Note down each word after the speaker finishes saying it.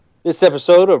This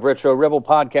episode of Retro Rebel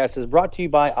Podcast is brought to you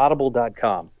by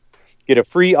Audible.com. Get a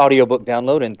free audiobook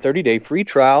download and 30-day free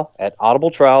trial at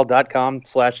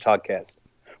audibletrial.com/Toddcast.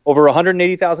 Over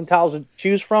 180,000 titles to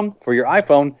choose from for your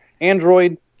iPhone,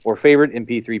 Android, or favorite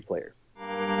MP3 player.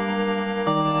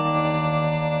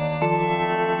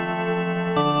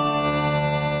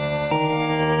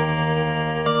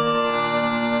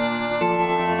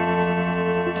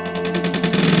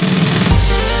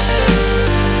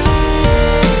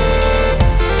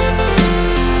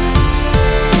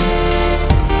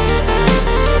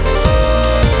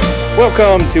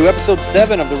 Welcome to episode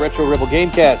 7 of the Retro Rebel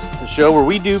Gamecast, a show where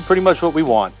we do pretty much what we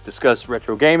want, discuss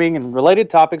retro gaming and related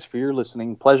topics for your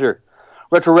listening pleasure.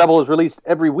 Retro Rebel is released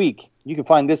every week. You can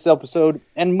find this episode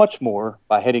and much more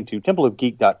by heading to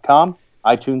templeofgeek.com,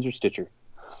 iTunes, or Stitcher.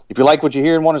 If you like what you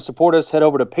hear and want to support us, head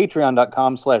over to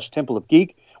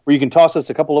patreon.com/templeofgeek, where you can toss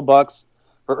us a couple of bucks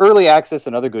for early access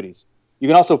and other goodies. You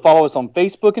can also follow us on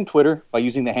Facebook and Twitter by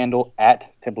using the handle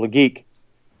 @TempleofGeek.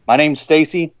 My name's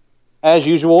Stacy. As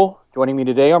usual, joining me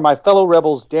today are my fellow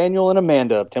rebels, Daniel and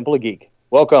Amanda of Temple of Geek.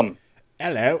 Welcome.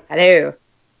 Hello. Hello.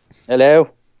 Hello.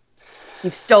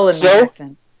 You've stolen my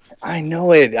accent. I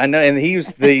know it. I know, and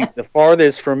he's the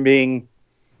farthest from being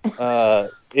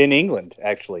in England,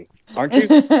 actually, aren't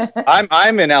you?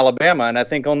 I'm in Alabama, and I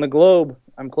think on the globe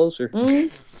I'm closer.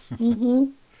 Mm-hmm.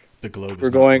 The globe is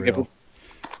We're going. real.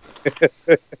 You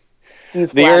The Earth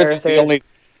is earthers. the only.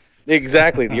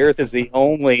 Exactly, the Earth is the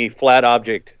only flat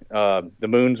object. The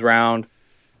moon's round,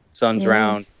 sun's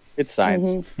round. It's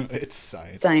science. It's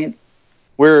science. Science.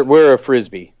 We're a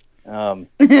frisbee. So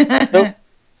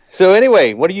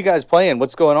anyway, what are you guys playing?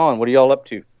 What's going on? What are y'all up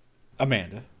to?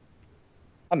 Amanda.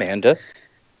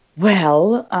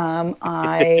 Well,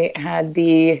 I had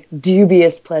the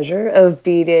dubious pleasure of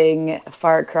beating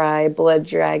Far Cry Blood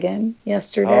Dragon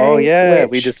yesterday. Oh yeah,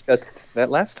 we which discussed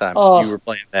that last time. Oh. You were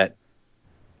playing that.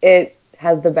 It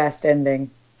has the best ending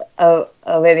of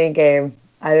any game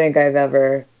I think I've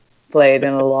ever played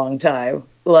in a long time.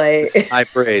 Like, This is high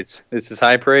praise. This is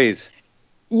high praise.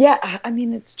 yeah, I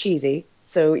mean, it's cheesy,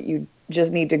 so you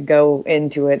just need to go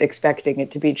into it expecting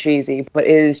it to be cheesy, but it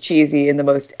is cheesy in the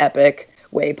most epic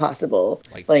way possible.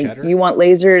 Like cheddar? You want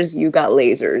lasers, you got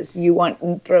lasers. You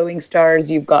want throwing stars,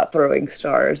 you've got throwing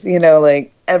stars. You know,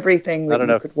 like everything that Not you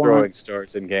enough could throwing want.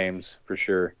 stars in games for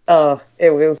sure. Oh,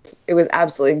 it was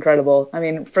absolutely incredible. I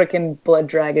mean, frickin' blood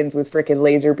dragons with frickin'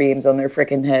 laser beams on their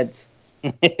frickin' heads.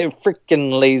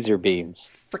 Freaking laser beams.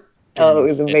 Oh, it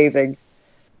was amazing.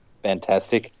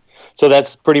 Fantastic. So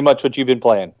that's pretty much what you've been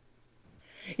playing.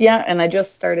 Yeah, and I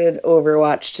just started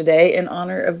Overwatch today in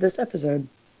honor of this episode.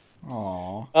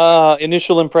 Aw.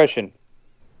 Initial impression.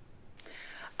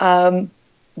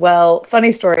 Well,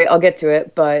 funny story, I'll get to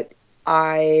it, but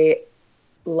I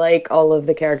like all of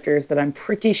the characters that I'm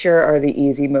pretty sure are the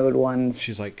easy mode ones.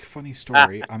 She's like, funny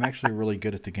story. I'm actually really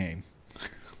good at the game.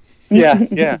 Yeah,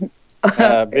 yeah.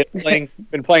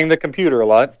 Been playing the computer a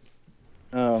lot.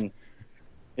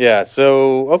 Yeah.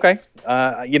 So okay.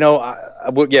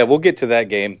 We'll get to that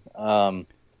game.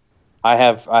 I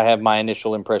have my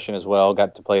initial impression as well.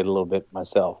 Got to play it a little bit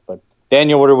myself. But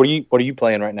Daniel, what are you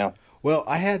playing right now? Well,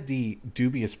 I had the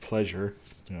dubious pleasure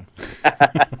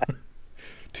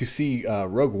to see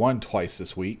Rogue One twice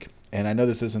this week. And I know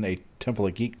this isn't a Temple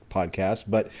of Geek podcast,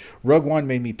 but Rogue One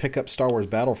made me pick up Star Wars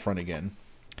Battlefront again.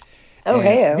 Oh, And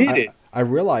hey. Did it? I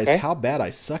realized Okay. how bad I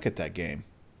suck at that game.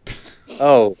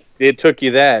 Oh, it took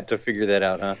you that to figure that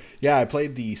out, huh? Yeah, I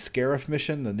played the Scarif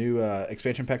mission, the new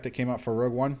expansion pack that came out for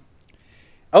Rogue One.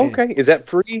 Oh, okay. Is that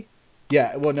free?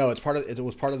 Yeah, well, no, it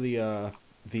was part of the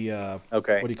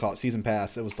Okay. what do you call it, season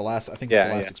pass. It was the last, I think, Yeah, it's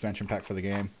the last yeah. expansion pack for the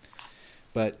game.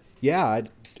 But yeah,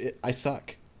 I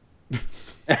suck.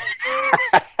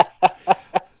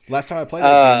 Last time I played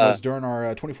that game was during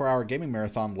our 24-hour gaming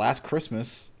marathon last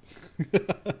Christmas.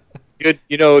 Good.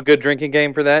 You know a good drinking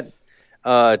game for that?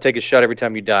 Take a shot every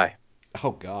time you die.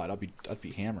 Oh God, I'd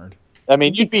be hammered. I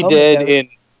mean, you'd be Oh, dead yeah.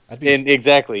 in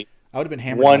exactly I would have been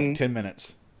hammered in one- like 10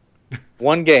 minutes.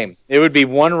 one game. It would be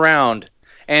one round,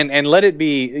 and let it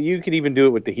be. You could even do it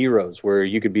with the heroes, where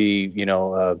you could be,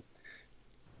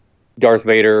 Darth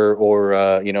Vader,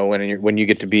 or when you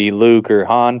get to be Luke or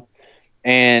Han,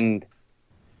 and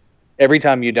every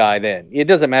time you die, then it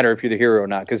doesn't matter if you're the hero or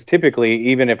not, because typically,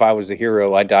 even if I was a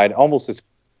hero, I died almost as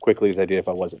quickly as I did if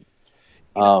I wasn't.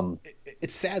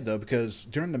 It's sad though, because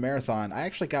during the marathon, I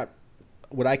actually got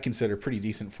what I consider pretty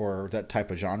decent for that type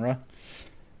of genre.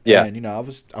 Yeah. And I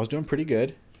was doing pretty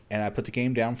good, and I put the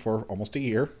game down for almost a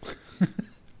year.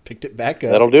 Picked it back up.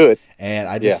 That'll do it. And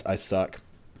I suck.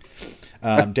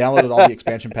 Downloaded all the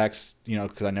expansion packs,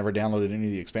 because I never downloaded any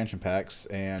of the expansion packs,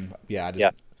 and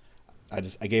I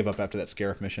I gave up after that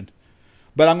Scarif mission.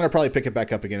 But I'm gonna probably pick it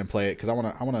back up again and play it because I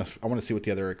wanna see what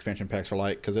the other expansion packs are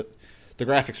like because the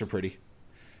graphics are pretty.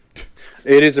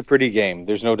 It is a pretty game.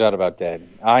 There's no doubt about that.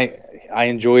 I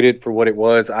enjoyed it for what it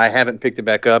was. I haven't picked it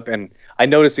back up, and I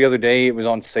noticed the other day it was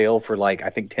on sale for like I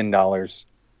think $10.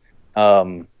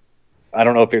 I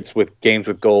don't know if it's with Games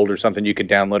with Gold or something. You could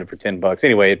download it for $10.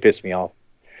 Anyway, it pissed me off.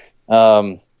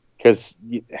 Because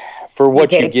for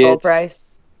what you get, full price.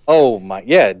 Oh my,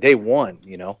 yeah, day one.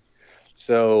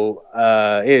 So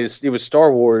it was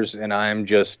Star Wars, and I'm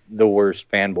just the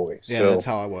worst fanboy. Yeah, so, that's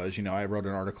how I was. I wrote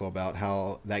an article about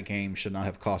how that game should not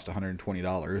have cost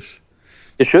 $120.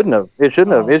 It shouldn't have. It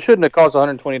shouldn't have. It shouldn't have cost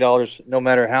 $120, no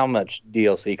matter how much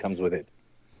DLC comes with it.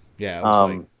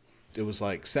 Yeah, it was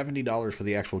like $70 for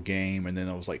the actual game, and then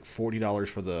it was like $40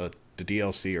 for the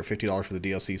DLC, or $50 for the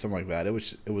DLC, something like that. It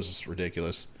was just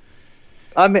ridiculous.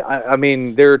 I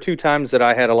mean, there are 2 times that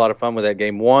I had a lot of fun with that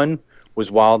game. One was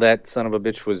while that son of a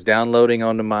bitch was downloading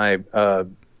onto my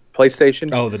PlayStation.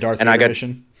 Oh, the Darth Vader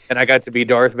mission. And I got to be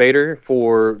Darth Vader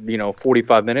for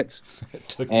 45 minutes. It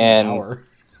took me an hour.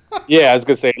 Yeah, I was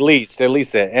gonna say at least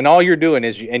that. And all you're doing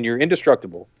is you're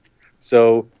indestructible.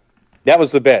 So that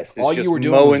was the best. All you were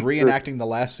doing was reenacting the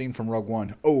last scene from Rogue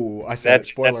One. Oh, I said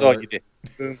spoiler alert. All you did.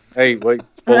 Hey, wait,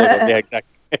 spoiler alert. Yeah,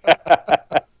 exactly.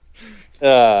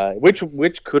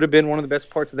 Which could have been one of the best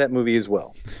parts of that movie as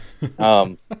well.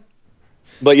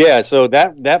 But yeah, so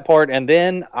that part, and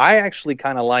then I actually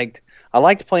kind of liked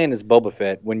playing as Boba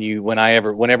Fett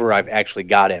whenever I've actually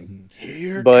got him.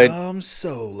 Here comes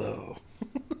Solo.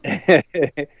 I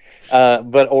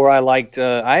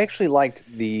actually liked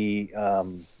the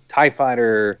TIE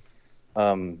Fighter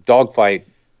dogfight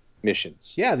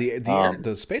missions. Yeah,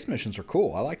 the space missions are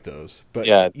cool. I like those. But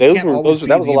yeah, you can't always be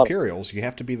the Imperials. You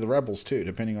have to be the Rebels too,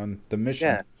 depending on the mission.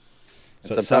 Yeah.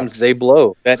 So sometimes they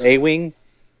blow that A-wing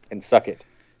and suck it.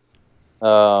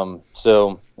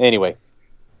 So anyway,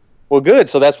 well, good.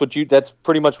 So that's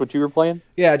pretty much what you were playing.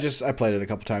 Yeah, I played it a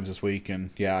couple times this week, and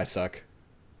yeah, I suck.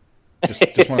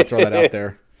 Just want to throw that out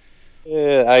there.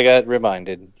 Yeah, I got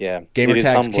reminded. Yeah,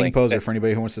 Gamertags King Poser for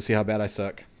anybody who wants to see how bad I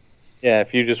suck. Yeah,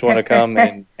 if you just want to come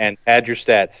and add your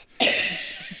stats.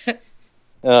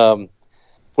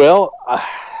 Well,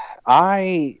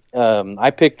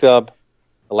 I picked up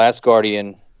The Last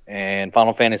Guardian and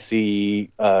Final Fantasy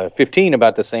 15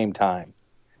 about the same time.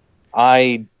 First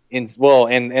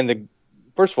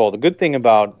of all, the good thing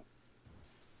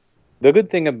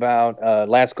about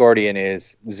Last Guardian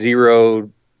is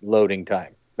 0 loading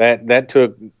time. That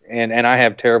took, and I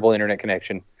have terrible internet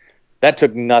connection. That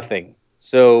took nothing.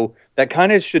 So that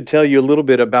kind of should tell you a little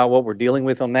bit about what we're dealing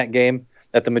with on that game.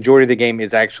 That the majority of the game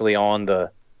is actually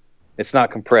it's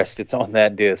not compressed. It's on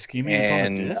that disc. You mean it's on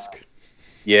a disc?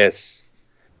 Yes.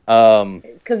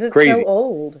 Because it's crazy. So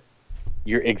old.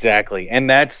 You're exactly, and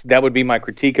that would be my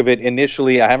critique of it.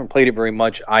 Initially, I haven't played it very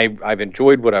much. I've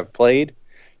enjoyed what I've played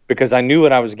because I knew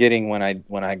what I was getting when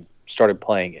I started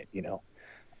playing it.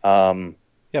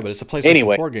 Yeah, but it's a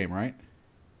PlayStation 4 game, right?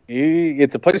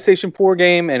 It's a PlayStation 4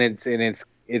 game, and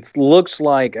it looks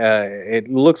like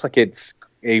it's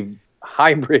a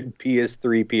hybrid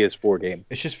PS3 PS4 game.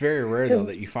 It's just very rare though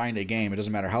that you find a game. It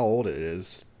doesn't matter how old it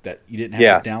is that you didn't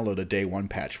have to download a day one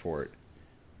patch for it.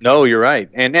 No, you're right,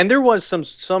 and there was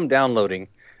some downloading.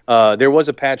 There was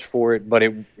a patch for it, but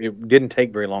it didn't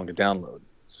take very long to download.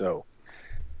 So,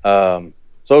 that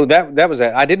was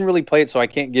it. I didn't really play it, so I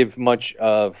can't give much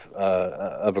of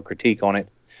a critique on it.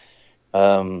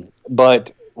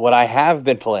 But what I have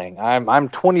been playing, I'm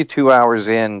 22 hours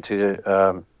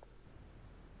into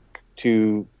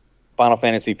to Final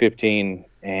Fantasy 15,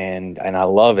 and I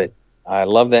love it. I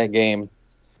love that game.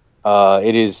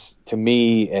 It is to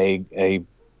me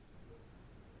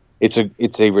it's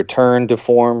a return to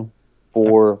form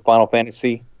for Final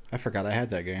Fantasy. I forgot I had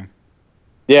that game.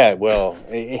 Yeah, well,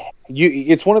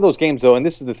 it's one of those games though, and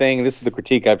this is the thing. This is the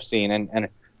critique I've seen. And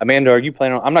Amanda, are you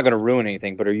planning on? I'm not going to ruin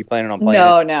anything, but are you planning on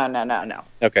playing? No.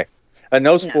 Okay,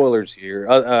 no spoilers here.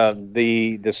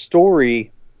 The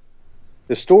story,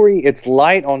 it's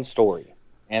light on story,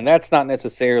 and that's not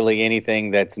necessarily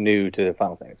anything that's new to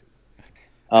Final Fantasy.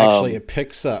 Actually, it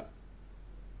picks up.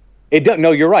 It does.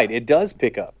 No, you're right. It does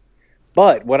pick up.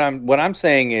 But what I'm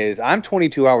saying is, I'm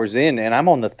 22 hours in, and I'm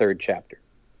on the 3rd chapter.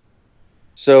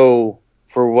 So,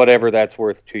 for whatever that's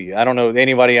worth to you, I don't know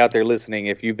anybody out there listening.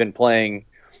 If you've been playing,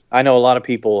 I know a lot of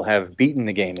people have beaten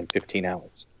the game in 15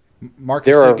 hours.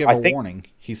 Marcus did give a warning.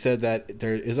 He said that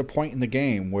there is a point in the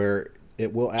game where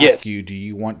it will ask you, do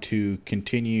you want to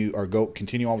continue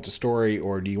on with the story,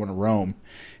 or do you want to roam?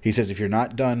 He says if you're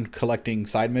not done collecting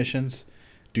side missions,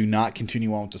 do not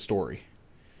continue on with the story.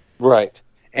 Right.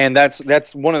 And that's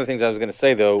one of the things I was going to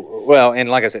say, though. Well, and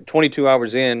like I said, 22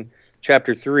 hours in,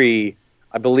 chapter 3,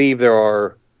 I believe there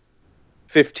are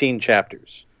 15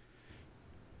 chapters.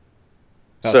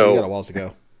 So you got a while to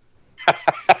go.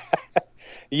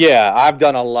 Yeah, I've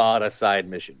done a lot of side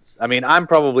missions. I mean, I'm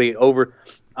 12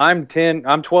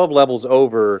 levels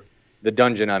over the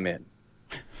dungeon I'm in.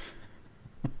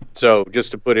 So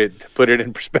just to put it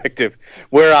in perspective,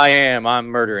 where I am, I'm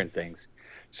murdering things.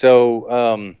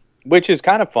 So, which is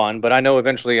kind of fun, but I know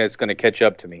eventually it's going to catch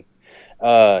up to me.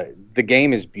 The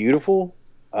game is beautiful.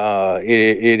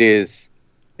 It's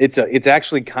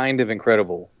actually kind of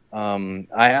incredible.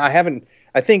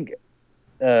 I think,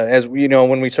 as you know,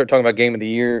 when we start talking about Game of the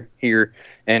Year here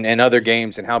and other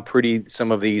games and how pretty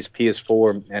some of these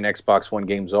PS4 and Xbox One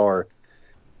games are,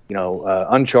 you know,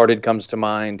 Uncharted comes to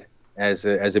mind as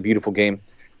a beautiful game.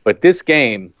 But this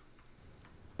game,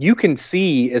 you can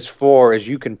see as far as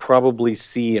you can probably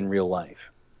see in real life,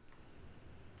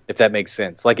 if that makes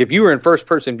sense. Like if you were in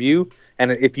first-person view,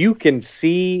 and if you can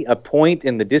see a point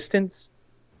in the distance,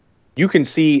 you can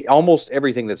see almost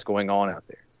everything that's going on out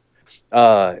there.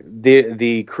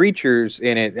 The creatures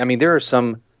in it, I mean, there are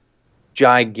some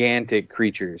gigantic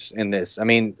creatures in this. I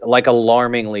mean, like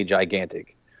alarmingly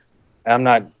gigantic. I'm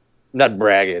not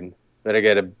bragging, but I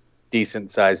got a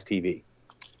decent-sized TV.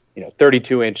 You know,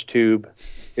 32-inch tube.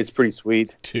 It's pretty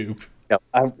sweet. Tube. No,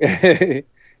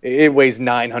 it weighs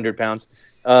 900 pounds.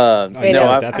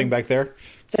 That thing back there?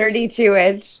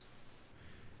 32-inch.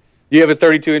 Do you have a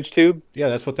 32-inch tube? Yeah,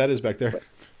 that's what that is back there.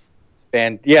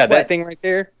 And yeah, that thing right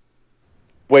there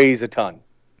weighs a ton.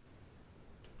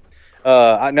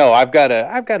 I've got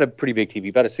a pretty big TV,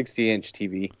 about a 60-inch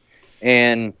TV,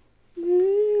 and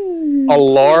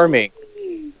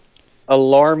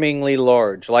alarmingly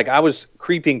large. Like I was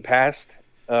creeping past.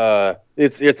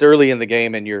 It's early in the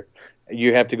game, and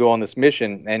you have to go on this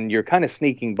mission, and you're kind of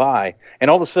sneaking by, and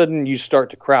all of a sudden you start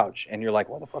to crouch, and you're like,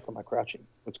 "Why the fuck am I crouching?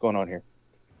 What's going on here?"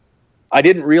 I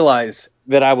didn't realize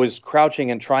that I was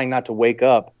crouching and trying not to wake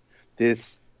up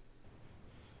this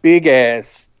big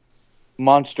ass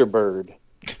monster bird.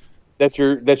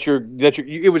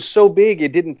 It was so big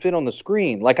it didn't fit on the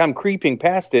screen. Like I'm creeping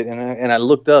past it, and I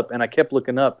looked up, and I kept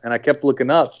looking up, and I kept looking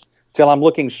up till I'm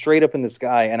looking straight up in the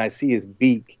sky, and I see his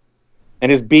beak, and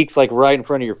his beak's like right in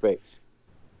front of your face.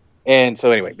 And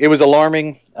so anyway, it was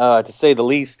alarming to say the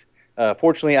least.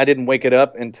 Fortunately, I didn't wake it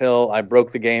up until I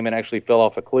broke the game and actually fell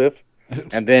off a cliff,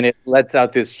 and then it lets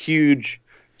out this huge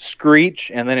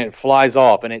screech, and then it flies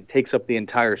off, and it takes up the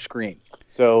entire screen.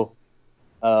 So.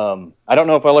 I don't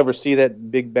know if I'll ever see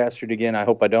that big bastard again. I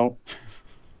hope I don't.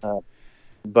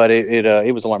 But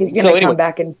it was alarming. He's going to come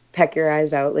back and peck your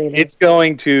eyes out later. It's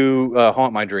going to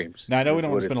haunt my dreams. Now, I know we don't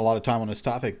want to spend a lot of time on this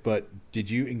topic, but did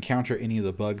you encounter any of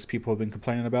the bugs people have been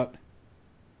complaining about?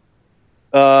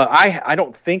 I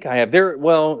don't think I have. There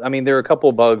are a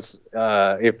couple of bugs.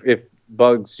 If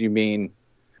bugs you mean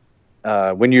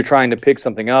when you're trying to pick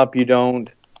something up, you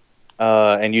don't,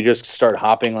 and you just start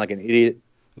hopping like an idiot.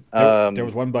 There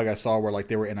was one bug I saw where like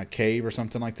they were in a cave or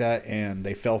something like that, and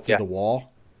they fell through the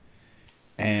wall.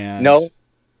 And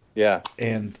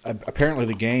apparently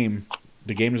the game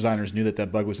designers knew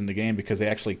that bug was in the game because they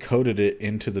actually coded it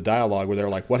into the dialogue where they're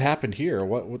like, "What happened here?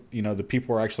 What the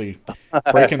people were actually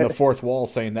breaking the fourth wall,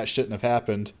 saying that shouldn't have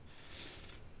happened."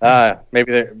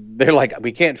 Maybe they're like,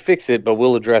 "We can't fix it, but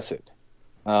we'll address it."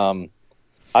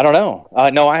 I don't know.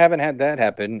 No, I haven't had that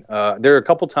happen. There are a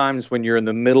couple times when you're in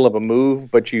the middle of a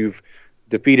move, but you've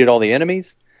defeated all the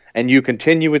enemies, and you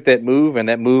continue with that move, and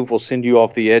that move will send you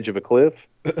off the edge of a cliff.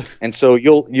 And so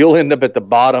you'll end up at the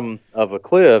bottom of a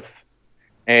cliff,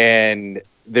 and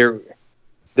there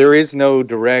is no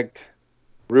direct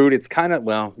route. It's kind of,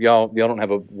 well, y'all don't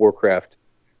have a Warcraft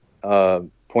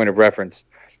point of reference,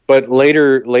 but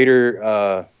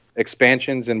later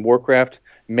expansions in Warcraft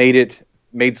made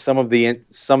some of the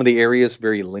areas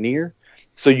very linear,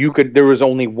 so there was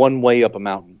only one way up a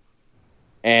mountain,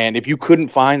 and if you couldn't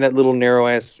find that little narrow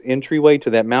ass entryway to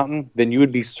that mountain, then you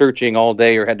would be searching all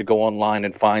day or had to go online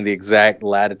and find the exact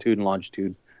latitude and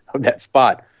longitude of that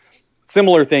spot.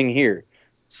 Similar thing here.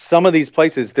 Some of these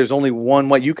places, there's only one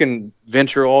way. You can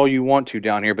venture all you want to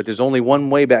down here, but there's only one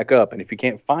way back up, and if you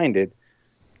can't find it,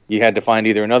 you had to find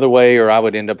either another way, or I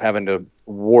would end up having to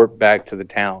warp back to the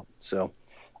town. So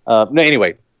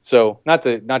anyway, so not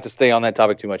to stay on that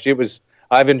topic too much.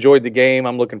 I've enjoyed the game.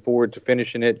 I'm looking forward to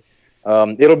finishing it.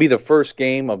 It'll be the first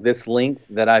game of this length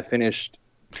that I finished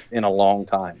in a long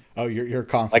time. Oh, you're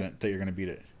confident that you're going to beat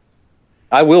it?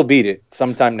 I will beat it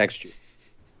sometime next year.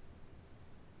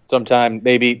 Sometime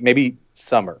maybe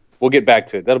summer. We'll get back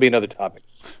to it. That'll be another topic.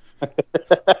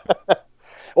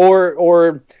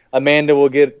 Or Amanda will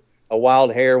get a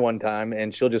wild hair one time,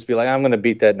 and she'll just be like, "I'm going to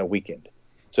beat that in a weekend."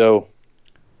 So,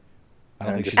 I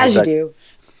don't think as you do.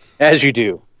 As you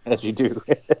do. As you do.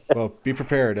 Well, be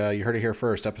prepared. You heard it here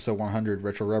first. Episode 100,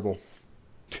 Retro Rebel.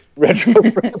 Retro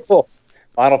Rebel.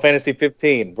 Final Fantasy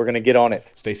 15. We're going to get on it.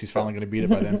 Stacy's finally going to beat it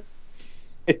by then.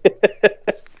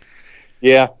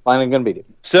 Yeah, finally going to beat it.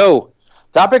 So,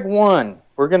 topic 1.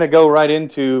 We're going to go right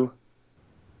into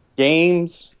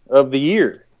games of the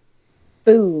year.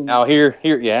 Boom. Now,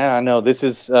 yeah, I know. This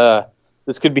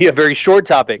could be a very short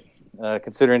topic,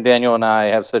 considering Daniel and I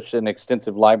have such an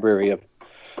extensive library of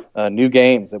new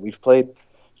games that we've played.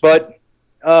 But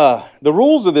the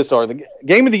rules of this are the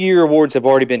Game of the Year awards have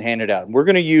already been handed out. We're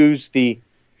going to use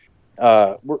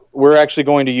we're actually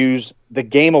going to use the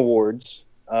Game Awards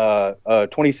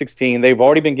 2016. They've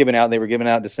already been given out. They were given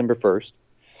out December 1st.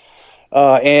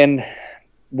 And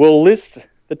we'll list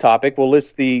the topic. We'll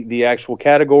list the actual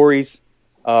categories,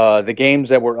 the games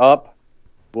that were up.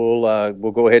 We'll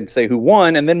go ahead and say who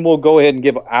won, and then we'll go ahead and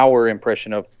give our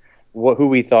impression of who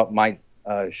we thought might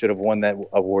should have won that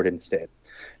award instead,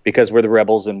 because we're the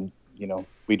rebels and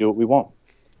we do what we want.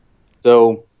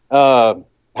 So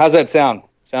how's that sound?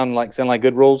 Sound like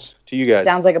good rules to you guys?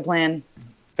 Sounds like a plan.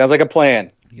 Sounds like a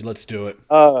plan. Let's do it.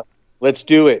 Let's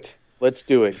do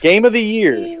it. Game of the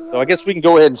year. So I guess we can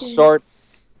go ahead and start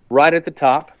right at the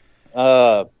top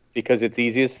because it's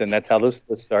easiest, and that's how this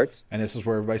starts. And this is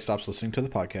where everybody stops listening to the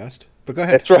podcast. But go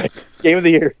ahead. That's right. Game of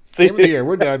the year. Game of the year.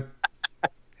 We're done.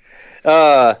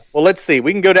 Well, let's see.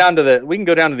 We can go down to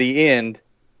the end.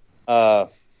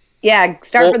 Yeah,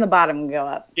 start from the bottom and go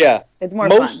up. Yeah, it's more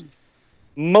fun.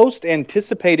 Most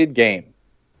anticipated game.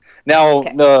 Now,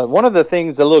 okay. One of the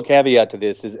things, a little caveat to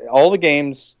this is all the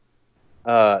games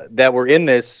that were in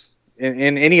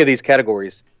any of these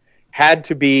categories had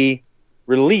to be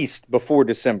released before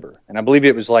December, and I believe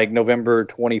it was like November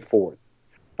 24th,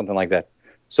 something like that.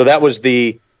 So that was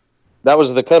the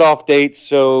cutoff date.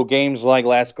 So games like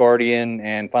Last Guardian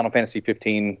and Final Fantasy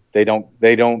 15, they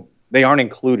aren't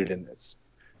included in this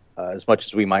as much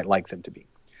as we might like them to be.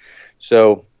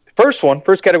 So first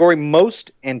category,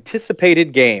 most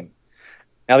anticipated game.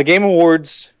 Now the Game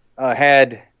Awards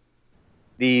had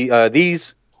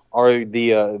these are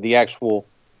the actual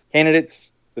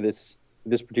candidates for this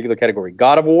particular category: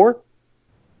 God of War,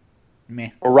 meh.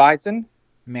 Horizon,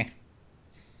 meh.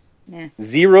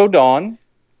 Zero Dawn,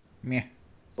 meh.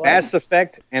 Mass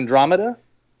Effect Andromeda.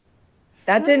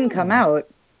 That didn't come out.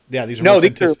 Yeah, these are most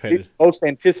anticipated. Most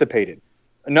anticipated.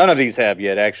 None of these have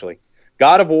yet, actually.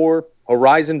 God of War,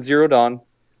 Horizon Zero Dawn,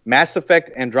 Mass Effect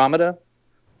Andromeda,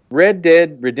 Red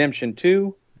Dead Redemption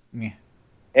 2, meh.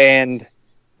 And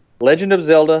Legend of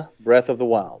Zelda Breath of the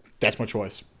Wild. That's my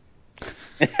choice.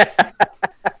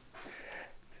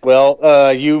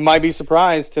 Well, you might be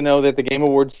surprised to know that the Game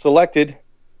Awards selected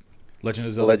Legend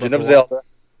of Zelda.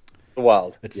 The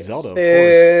Wild. It's Zelda, of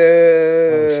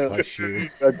course. Hush you.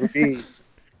 Agreed.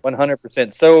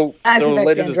 100%. So Mass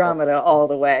Effect Andromeda all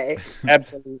the way.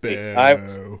 Absolutely.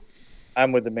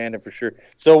 I'm with Amanda for sure.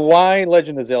 So why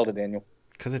Legend of Zelda, Daniel?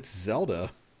 Because it's Zelda.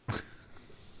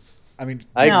 I mean,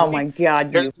 oh my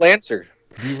God, you answer.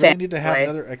 Do you really need to have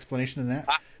another explanation than that?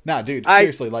 Nah, dude,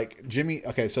 seriously, like Jimmy.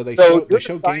 Okay, so they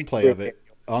show gameplay of it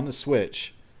on the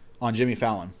Switch on Jimmy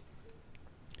Fallon.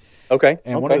 Okay.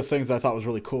 And one of the things that I thought was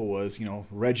really cool was,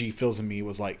 Reggie Fils-Aimé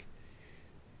was like,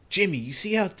 Jimmy, you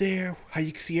see out there how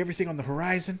you can see everything on the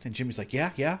horizon? And Jimmy's like,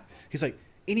 yeah. He's like,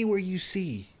 anywhere you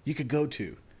see, you could go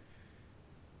to.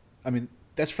 I mean,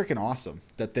 that's freaking awesome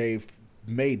that they've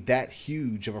made that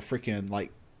huge of a freaking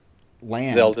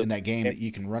land Zelda in that game that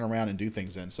you can run around and do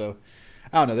things in. So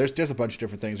I don't know. There's a bunch of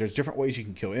different things. There's different ways you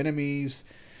can kill enemies.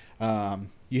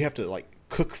 You have to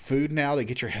cook food now to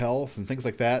get your health and things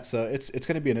like that. So it's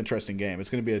going to be an interesting game. It's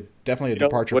going to be definitely a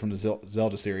departure from the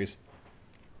Zelda series.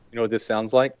 You know what this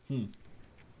sounds like?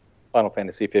 Final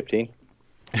Fantasy 15.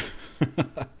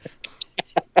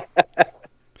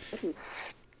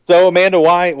 So Amanda,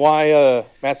 why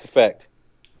Mass Effect?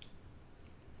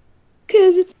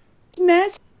 Because it's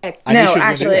Mass Effect. No,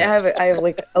 actually, I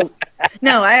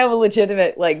have a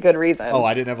legitimate good reason. Oh,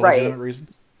 I didn't have a legitimate reason?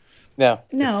 No,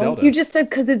 you just said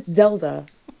because it's Zelda.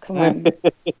 Come on.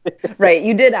 Right,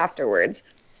 you did afterwards.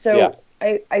 So yeah.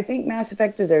 I think Mass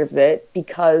Effect deserves it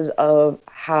because of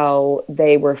how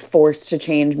they were forced to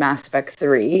change Mass Effect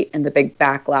 3 and the big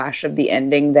backlash of the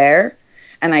ending there.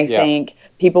 And I think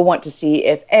people want to see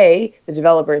if the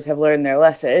developers have learned their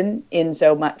lesson in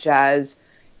so much as,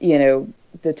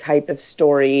 the type of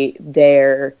story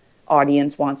their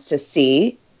audience wants to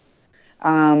see.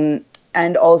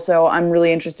 And also, I'm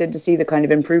really interested to see the kind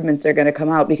of improvements are going to come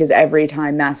out, because every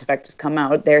time Mass Effect has come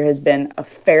out, there has been a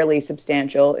fairly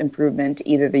substantial improvement to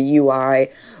either the UI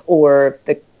or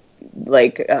the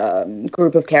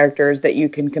group of characters that you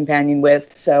can companion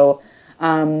with. So,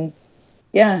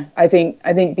 yeah, I think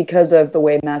because of the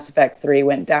way Mass Effect 3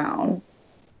 went down,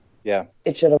 yeah,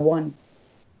 it should have won.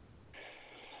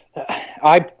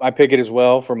 I pick it as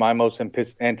well for my most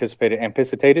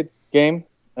anticipated game.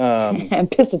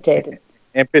 Anticipated.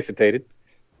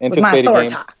 With my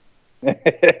authority.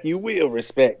 You will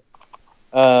respect.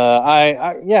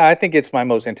 I think it's my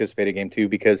most anticipated game too,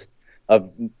 because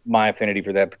of my affinity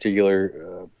for that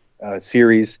particular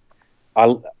series.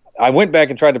 I went back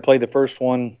and tried to play the first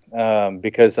one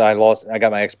because I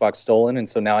got my Xbox stolen, and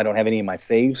so now I don't have any of my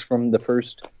saves from the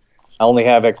first. I only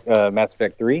have Mass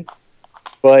Effect 3,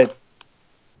 but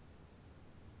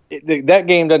that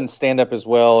game doesn't stand up as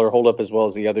well or hold up as well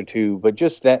as the other two, but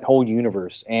just that whole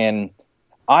universe. And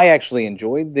I actually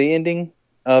enjoyed the ending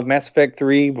of Mass Effect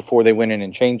 3 before they went in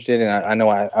and changed it. And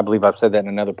I believe I've said that in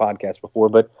another podcast before,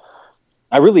 but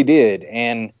I really did.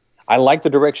 And I like the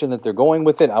direction that they're going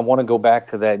with it. I want to go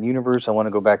back to that universe. I want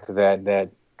to go back to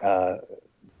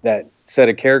that set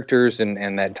of characters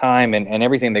and that time and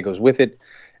everything that goes with it.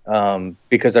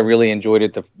 Because I really enjoyed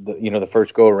it the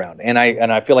first go around, and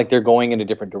I feel like they're going in a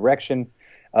different direction.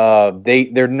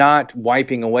 They're not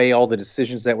wiping away all the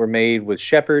decisions that were made with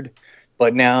Shepard,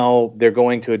 but now they're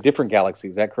going to a different galaxy.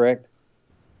 Is that correct?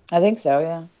 I think so.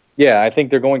 Yeah. Yeah, I think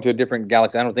they're going to a different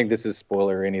galaxy. I don't think this is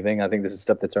spoiler or anything. I think this is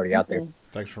stuff that's already out there.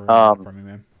 Thanks for me,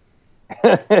 man.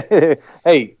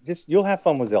 Hey, you'll have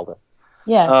fun with Zelda.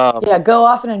 Yeah, Go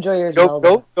off and enjoy your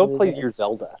Zelda. Go play your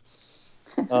Zelda.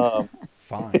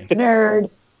 Fine. Nerd.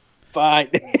 Fine.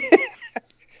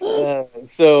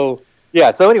 So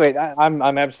anyway,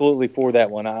 I'm absolutely for that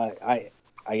one. I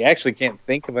actually can't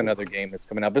think of another game that's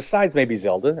coming out besides maybe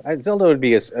Zelda. Zelda would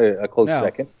be a close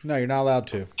second. No, you're not allowed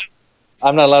to.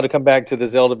 I'm not allowed to come back to the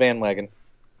Zelda bandwagon.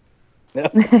 No.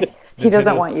 He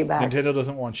doesn't want you back. Nintendo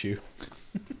doesn't want you.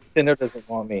 Nintendo doesn't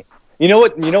want me. You know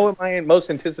what my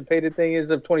most anticipated thing is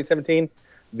of 2017?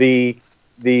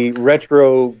 The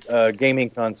retro gaming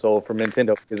console from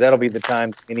Nintendo, because that'll be the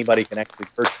time anybody can actually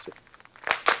purchase it.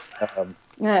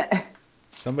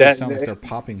 Somebody sounds like they're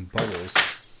popping bubbles.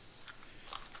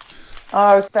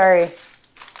 Oh, sorry.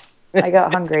 I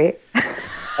got hungry.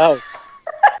 Oh,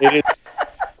 it is.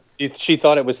 She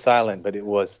thought it was silent, but it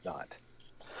was not.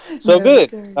 So no,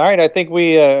 good. Sorry. All right, I think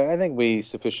we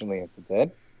sufficiently answered that.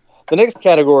 The next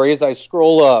category, as I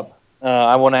scroll up,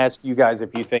 I want to ask you guys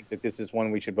if you think that this is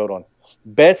one we should vote on.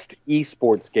 Best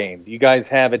esports game. Do you guys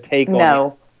have a take on it?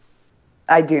 No,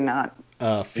 I do not.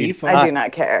 FIFA? I do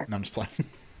not care. No, I'm just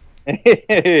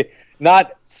playing.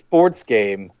 Not sports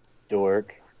game,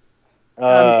 dork.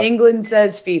 England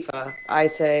says FIFA. I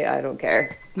say I don't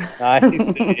care. I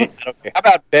see. How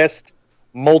about best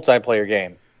multiplayer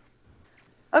game?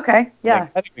 Okay, yeah.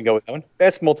 I think we can go with that one.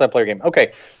 Best multiplayer game.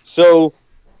 Okay, so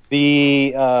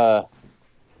the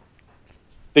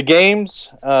games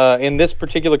in this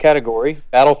particular category: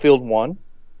 Battlefield 1,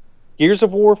 Gears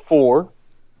of War 4,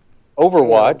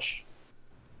 Overwatch,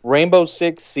 Rainbow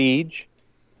Six Siege,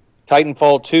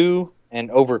 Titanfall 2,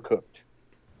 and Overcooked.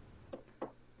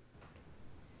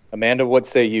 Amanda, what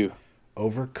say you?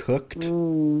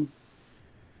 Overcooked?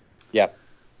 Yeah,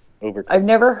 Overcooked. I've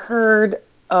never heard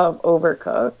of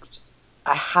Overcooked.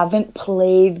 I haven't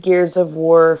played Gears of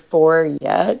War 4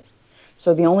 yet.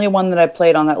 So the only one that I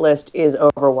played on that list is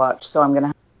Overwatch. So I'm going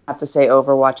to have to say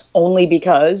Overwatch only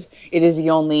because it is the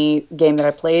only game that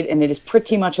I played, and it is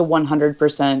pretty much a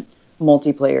 100%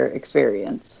 multiplayer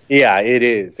experience. Yeah, it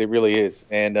is. It really is.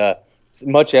 And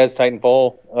much as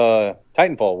Titanfall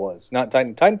was. Not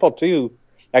Titanfall 2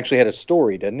 actually had a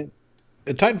story, didn't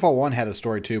it? Titanfall 1 had a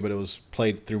story too, but it was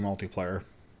played through multiplayer.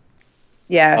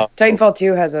 Yeah, Titanfall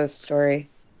 2 has a story.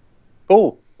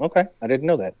 Cool. Okay, I didn't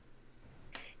know that.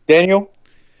 Daniel,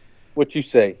 what you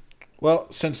say?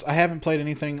 Well, since I haven't played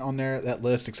anything on that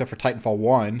list except for Titanfall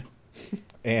 1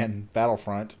 and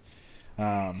Battlefront,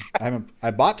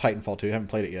 I bought Titanfall 2, haven't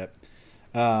played it yet.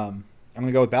 I'm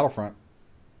gonna go with Battlefront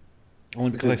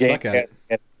only because I suck at it.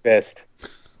 At best.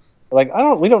 We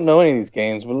don't know any of these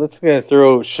games, but let's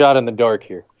throw a shot in the dark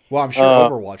here. Well, I'm sure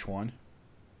Overwatch won.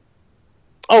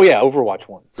 Oh yeah, Overwatch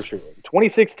won for sure.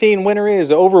 2016 winner is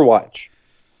Overwatch.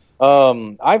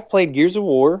 I've played Gears of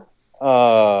War.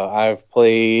 I've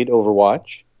played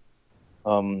Overwatch.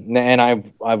 And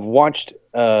I've watched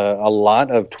a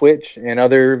lot of Twitch and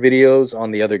other videos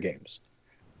on the other games,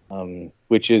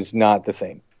 which is not the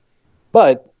same.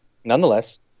 But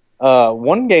nonetheless,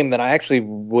 one game that I actually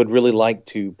would really like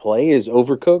to play is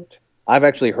Overcooked. I've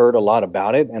actually heard a lot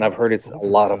about it, and I've heard it's a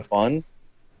lot of overcooked. fun.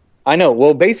 I know.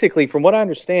 Well, basically, from what I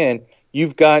understand,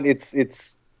 you've got it's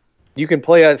you can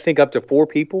play, I think, up to 4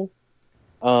 people,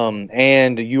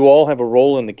 and you all have a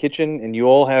role in the kitchen, and you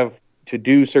all have to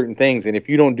do certain things. And if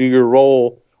you don't do your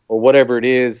role or whatever it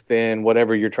is, then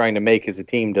whatever you're trying to make as a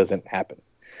team doesn't happen.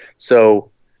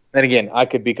 So, and again, I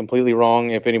could be completely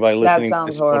wrong. If anybody That listening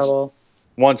sounds horrible.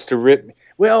 wants to rip me,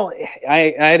 well,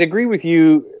 I'd agree with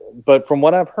you, but from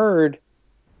what I've heard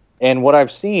and what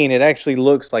I've seen, it actually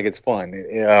looks like it's fun.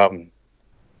 I mean,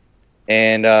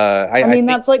 think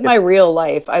that's like my real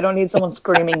life. I don't need someone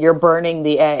screaming, "You're burning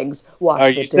the eggs. Wash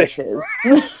Are the you sick? dishes."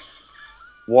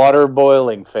 water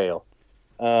boiling fail.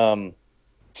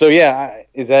 So yeah,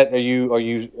 are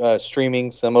you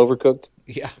streaming some Overcooked?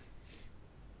 Yeah.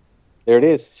 There it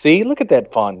is. See, look at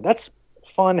that fun. That's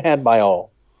fun had by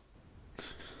all.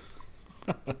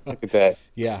 Look at that.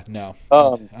 Yeah. No.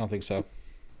 Um, I don't think so.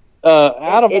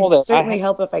 Out of all It'd that, certainly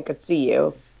help if I could see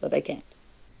you, but I can't.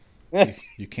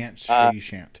 You can't. Sure, you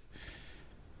shan't.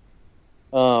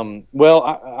 Well,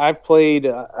 I've played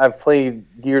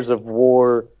Gears of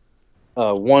War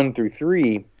 1 through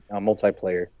 3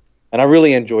 multiplayer, and I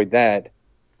really enjoyed that.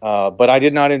 But I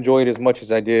did not enjoy it as much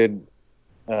as I did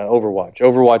Overwatch.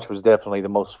 Overwatch was definitely the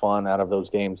most fun out of those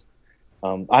games.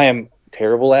 I am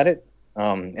terrible at it,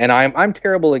 and I'm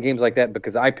terrible at games like that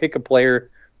because I pick a player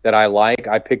that I like.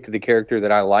 I pick the character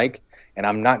that I like, and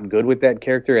I'm not good with that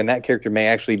character, and that character may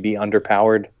actually be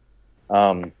underpowered.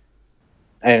 And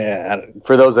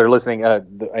for those that are listening,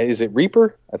 is it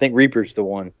Reaper? I think Reaper's the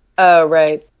one. Oh,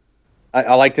 right.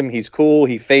 I liked him. He's cool.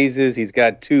 He phases. He's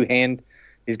got two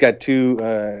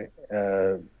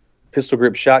pistol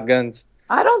grip shotguns.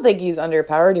 I don't think he's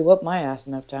underpowered. He whooped my ass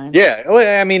enough times. Yeah.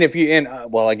 Well, I mean,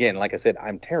 again, like I said,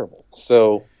 I'm terrible.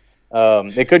 So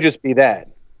it could just be that.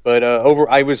 But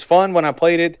I was fun when I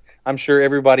played it. I'm sure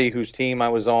everybody whose team I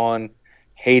was on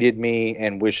hated me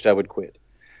and wished I would quit.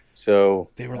 So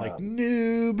They were like,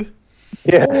 noob.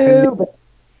 yeah. Noob.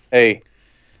 Hey,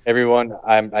 everyone,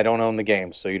 I don't own the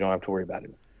game, so you don't have to worry about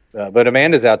it. But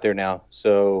Amanda's out there now,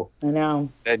 so I know.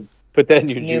 put that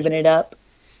in your Noobing it up.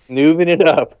 Noobing it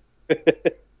up.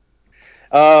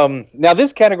 Now,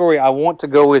 this category I want to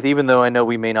go with, even though I know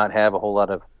we may not have a whole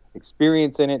lot of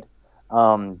experience in it,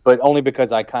 but only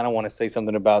because I kind of want to say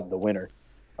something about the winner.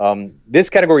 This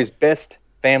category is Best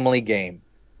Family Game.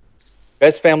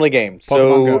 Best Family Game.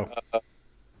 Pokemon Go.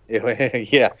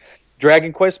 Yeah.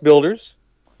 Dragon Quest Builders,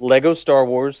 Lego Star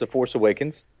Wars The Force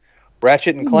Awakens,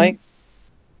 Ratchet and Clank,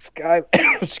 Skylanders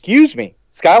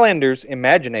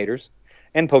Imaginators,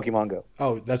 and Pokemon Go.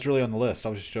 Oh, that's really on the list. I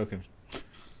was just joking.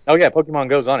 Oh yeah, Pokemon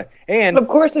Go's on it. And Of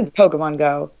course it's Pokemon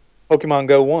Go. Pokemon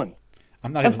Go won.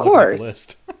 I'm not Of even looking at course. the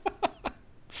list.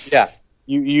 Yeah.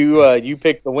 You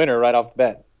picked the winner right off the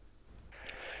bat.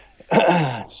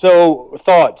 So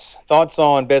thoughts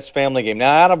on Best Family Game.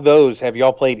 Now, out of those, have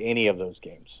y'all played any of those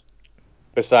games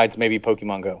besides maybe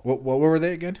Pokemon Go? What were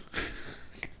they again?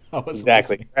 I wasn't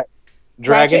Exactly. listening.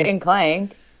 Ratchet and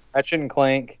Clank. Ratchet and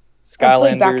Clank, I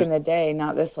played back in Skylanders, the day,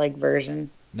 not this like version.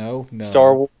 No.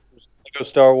 Star Wars, Lego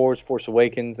Star Wars, Force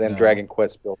Awakens, and No. Dragon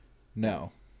Quest Builders.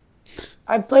 No.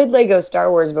 I've played Lego Star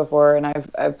Wars before, and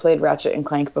I've played Ratchet and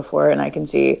Clank before, and I can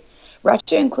see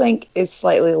Ratchet and Clank is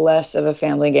slightly less of a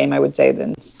family game, I would say,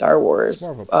 than Star Wars. It's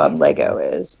more of a platformer. Lego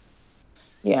is.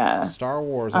 Yeah. Star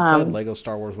Wars. I played Lego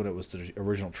Star Wars when it was the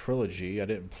original trilogy. I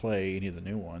didn't play any of the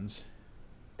new ones.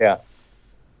 Yeah.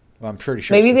 Well, I'm pretty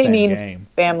sure Maybe it's the they same mean game.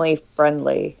 family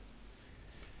friendly.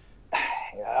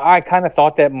 I kind of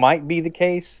thought that might be the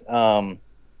case,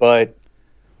 but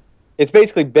it's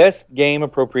basically best game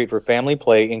appropriate for family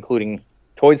play, including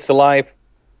Toys to Life,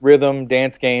 rhythm,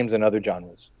 dance games, and other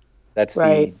genres. That's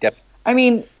Right. the depth. I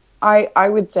mean, I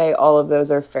would say all of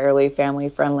those are fairly family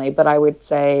friendly, but I would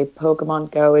say Pokemon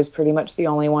Go is pretty much the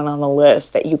only one on the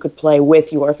list that you could play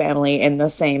with your family in the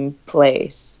same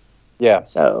place. Yeah.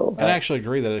 So And I actually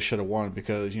agree that it should have won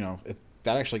because,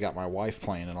 that actually got my wife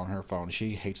playing it on her phone.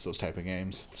 She hates those type of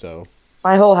games. So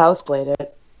my whole house played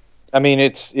it. I mean,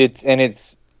 it's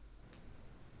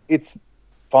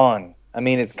fun. I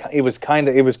mean, it was kind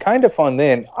of fun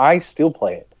then. I still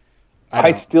play it.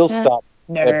 I still stop.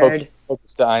 Nerd.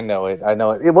 I know it.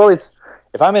 Well, it's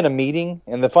if I'm in a meeting,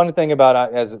 and the fun thing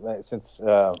about since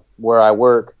where I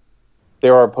work,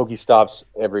 there are Pokestops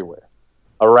everywhere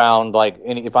around. Like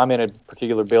if I'm in a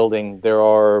particular building, there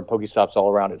are Pokestops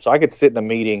all around it. So I could sit in a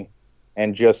meeting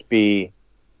and just be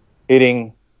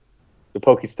hitting the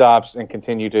Pokestops and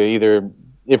continue to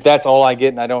if that's all I get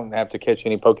and I don't have to catch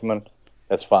any Pokemon,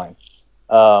 that's fine.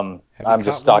 have you I'm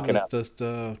just stocking up.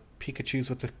 the Pikachu's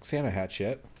with the Santa hats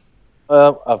yet?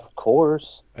 Of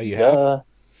course. Oh, you have?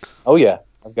 Oh yeah,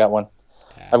 I've got one.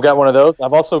 I've got one of those.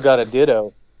 I've also got a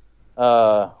Ditto,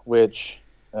 which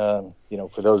for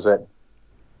those that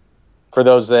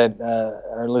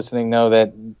are listening know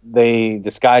that they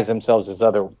disguise themselves as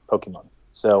other Pokemon.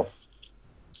 So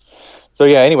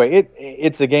yeah. Anyway,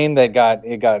 it's a game that got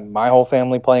my whole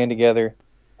family playing together.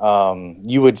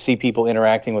 You would see people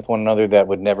interacting with one another that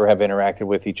would never have interacted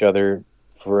with each other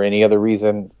for any other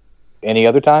reason, any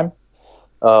other time.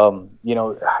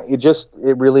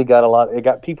 It really got it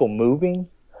got people moving.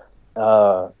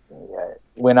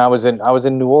 When I was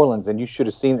in New Orleans, and you should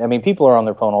have seen, I mean, people are on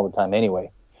their phone all the time anyway,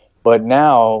 but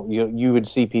now you would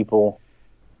see people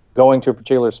going to a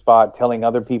particular spot, telling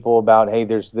other people about, hey,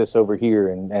 there's this over here,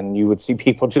 and you would see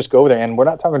people just go there, and we're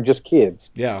not talking just kids.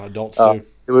 Yeah, adults too.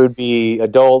 It would be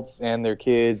adults and their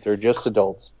kids, or just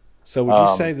adults. So would you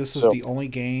say this is the only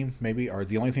game, maybe, or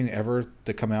the only thing ever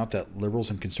to come out that liberals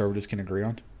and conservatives can agree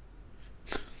on?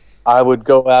 I would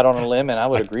go out on a limb, and I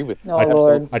would agree with you. Oh,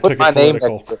 Lord. I took it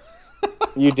political.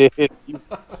 You did.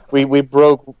 We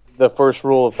broke the first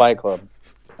rule of Fight Club.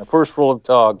 The first rule of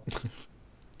TOG.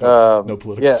 No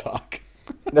political talk.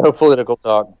 No political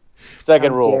talk.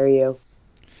 Second rule. How dare you?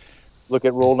 Look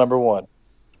at rule number 1.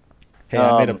 Hey,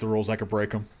 I made up the rules. I could break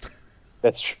them.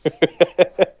 That's true.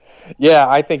 Yeah,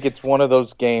 I think it's one of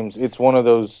those games. It's one of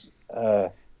those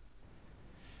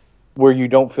where you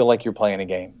don't feel like you're playing a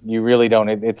game. You really don't.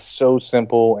 It's so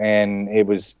simple, and it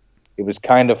was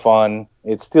kind of fun.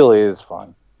 It still is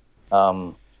fun.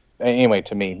 Anyway,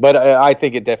 to me, but I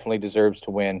think it definitely deserves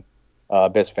to win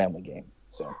best family game.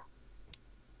 So,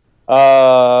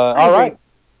 all right,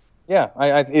 yeah,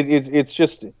 it's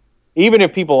just, even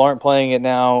if people aren't playing it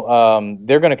now,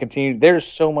 they're going to continue. There's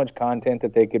so much content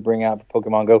that they could bring out for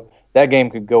Pokemon Go. That game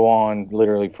could go on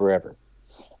literally forever.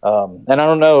 And I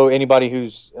don't know anybody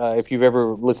who's if you've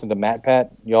ever listened to Matt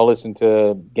Pat, y'all listen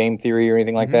to Game Theory or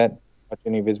anything like that, watch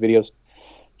any of his videos.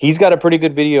 He's got a pretty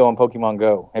good video on Pokemon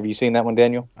Go. Have you seen that one,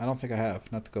 Daniel? I don't think I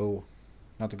have. Not to go.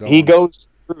 He goes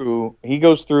through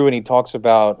and he talks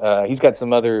about. He's got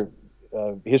some other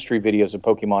history videos of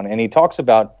Pokemon, and he talks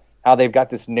about how they've got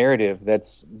this narrative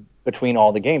that's between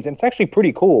all the games, and it's actually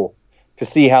pretty cool to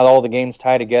see how all the games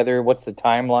tie together. What's the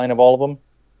timeline of all of them?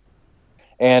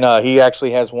 And he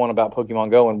actually has one about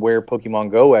Pokemon Go and where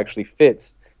Pokemon Go actually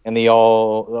fits in the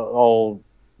all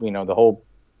the whole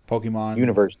Pokemon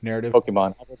universe narrative.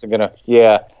 Pokemon. I wasn't gonna.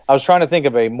 Yeah, I was trying to think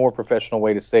of a more professional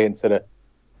way to say it instead of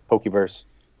Pokeverse.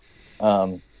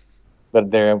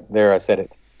 But there I said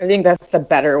it. I think that's the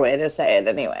better way to say it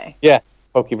anyway. Yeah,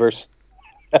 Pokeverse.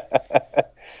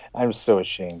 I'm so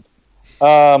ashamed.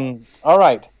 All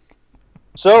right.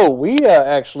 So we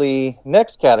actually,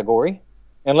 next category,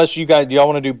 unless y'all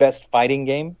want to do best fighting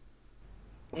game?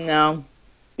 No.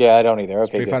 Yeah, I don't either.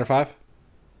 Okay. Street Fighter 5?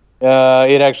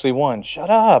 It actually won. Shut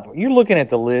up. You're looking at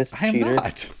the list, I am cheater.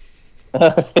 not.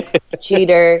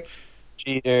 Cheater.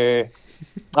 Cheater.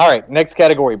 All right, next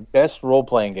category, best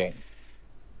role-playing game.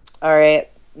 All right,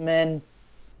 men.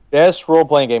 Best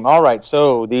role-playing game. All right,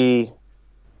 so the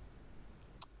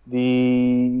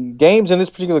games in this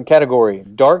particular category: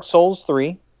 Dark Souls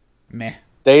 3, Meh.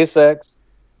 Deus Ex,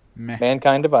 Meh.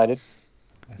 Mankind Divided,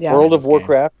 Yeah. World of This game.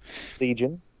 Warcraft,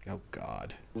 Legion, Oh,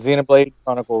 God. Xenoblade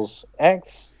Chronicles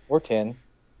X or 10.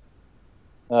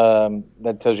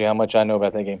 That tells you how much I know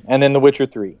about that game. And then The Witcher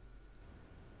 3.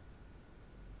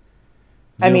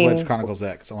 Xenoblade Chronicles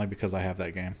X, only because I have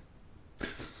that game.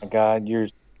 My God,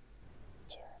 is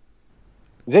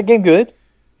that game good?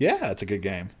 Yeah, it's a good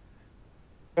game.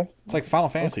 Okay. It's like Final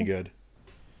Fantasy good.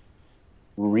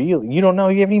 Really? You don't know?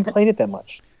 You haven't even played it that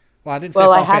much. Well, I didn't say Well,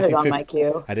 Final I had Fantasy it on 15. my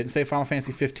queue. I didn't say Final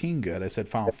Fantasy 15 good. I said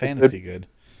Final Fantasy good.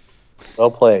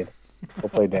 Well played. Well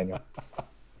played, Daniel.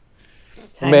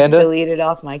 Time Amanda? to delete it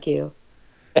off my queue.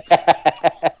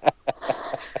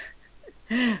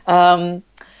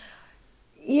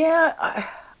 Yeah.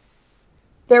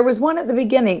 There was one at the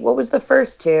beginning. What was the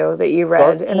first two that you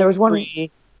read? Dark And there was one.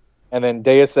 3, and then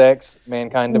Deus Ex,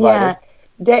 Mankind Divided.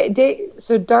 Yeah.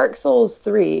 So Dark Souls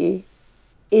 3,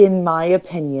 in my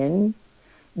opinion,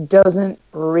 doesn't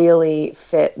really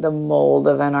fit the mold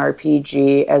of an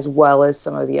RPG as well as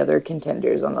some of the other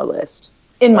contenders on the list,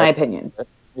 in my opinion.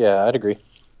 Yeah, I'd agree.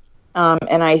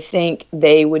 And I think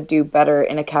they would do better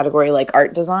in a category like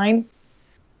art design.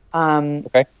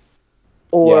 Okay.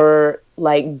 Or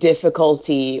like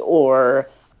difficulty, or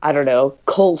I don't know,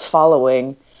 cult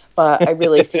following. But I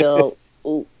really feel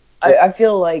I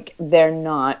feel like they're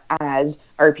not as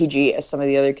RPG as some of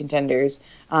the other contenders.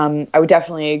 I would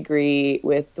definitely agree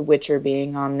with The Witcher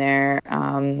being on there.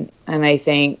 And I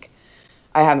think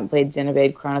I haven't played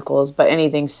Xenoblade Chronicles, but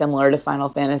anything similar to Final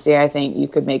Fantasy, I think you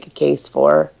could make a case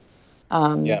for.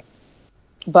 Yeah.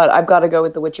 But I've got to go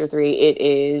with The Witcher 3. It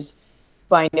is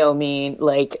by no means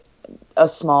like a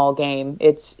small game.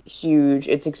 It's huge.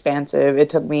 It's expansive. It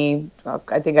took me,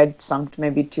 I think I'd sunk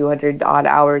maybe 200 odd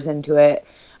hours into it,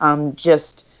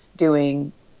 just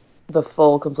doing the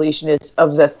full completionist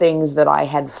of the things that I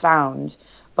had found.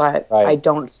 But Right. I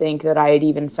don't think that I had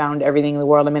even found everything in the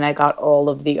world. I mean, I got all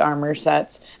of the armor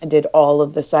sets and did all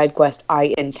of the side quests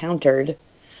I encountered,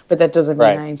 but that doesn't mean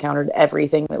Right. I encountered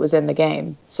everything that was in the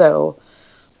game. So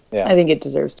Yeah. I think it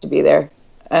deserves to be there.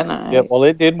 And Yeah. Well,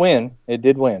 it did win. It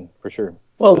did win for sure.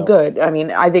 well, So, good. I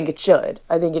mean, I think it should.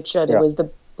 I think it should. Yeah. It was the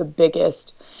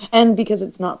biggest, and because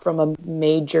it's not from a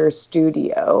major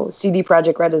studio. CD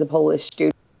Projekt Red is a Polish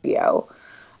studio, Yeah.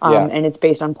 and it's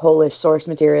based on Polish source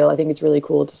material. I think it's really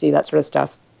cool to see that sort of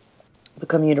stuff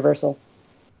become universal.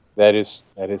 that is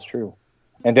true.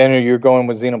 And Daniel, you're going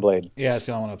with Xenoblade. Yeah, that's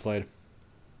the only one I played.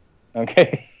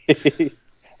 Okay.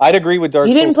 I'd agree with Dark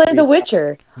You didn't Souls play 3. The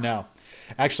Witcher. No.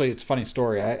 Actually, it's a funny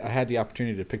story. I had the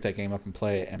opportunity to pick that game up and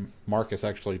play it, and Marcus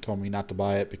actually told me not to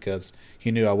buy it because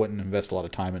he knew I wouldn't invest a lot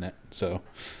of time in it. So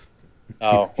Oh, he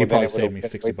well, then probably it saved would've me been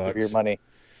 $60 a waste of your money.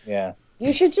 Yeah.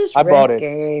 You should just I bought rent it.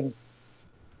 games.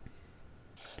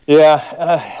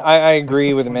 Yeah, I agree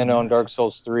the with fun Amanda in on that? Dark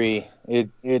Souls 3.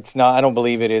 It's not. I don't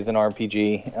believe it is an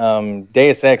RPG.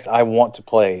 Deus Ex, I want to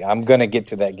play. I'm gonna get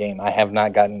to that game. I have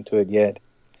not gotten to it yet.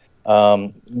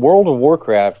 World of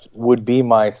Warcraft would be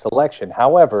my selection.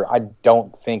 However, I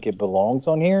don't think it belongs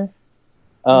on here.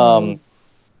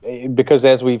 Because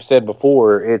as we've said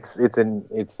before, it's an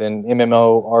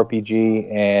MMO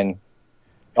RPG, and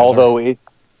although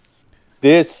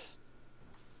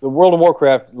the World of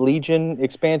Warcraft Legion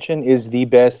expansion is the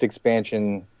best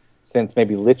expansion since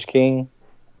maybe Lich King,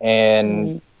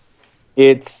 and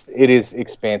it is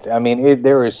expansive. I mean,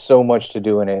 there is so much to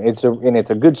do in it. It's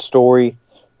a good story.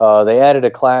 They added a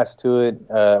class to it,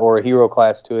 or a hero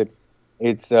class to it.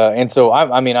 It's and so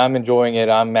I'm enjoying it.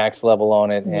 I'm max level on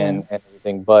it and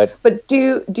everything. But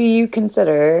do you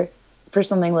consider for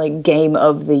something like Game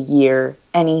of the Year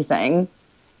anything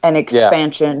an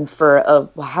expansion for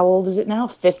how old is it now?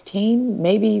 15,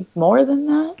 maybe more than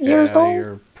that years old?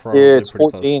 You're probably it's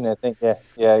pretty 14, close. I think.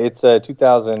 Yeah. It's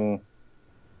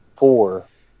 2004.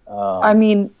 I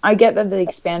mean, I get that the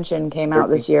expansion came out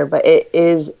this year, but it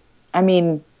is. I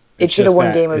mean, it It's should have just won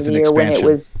that Game of it's the an Year when it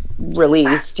expansion. was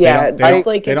released. They Yeah, don't, that's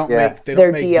like they don't make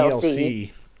their DLC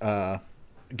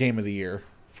Game of the Year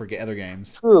for other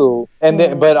games. True,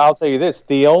 but I'll tell you this: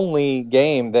 the only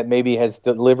game that maybe has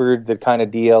delivered the kind of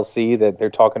DLC that they're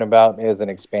talking about is an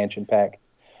expansion pack.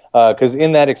 Because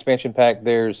in that expansion pack,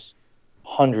 there's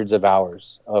hundreds of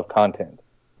hours of content.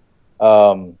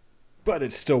 But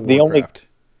it's still Warcraft.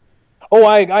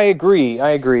 I agree,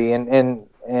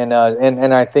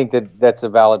 and I think that's a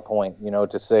valid point.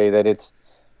 To say that it's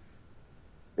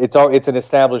an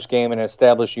established game, an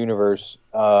established universe.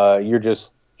 You're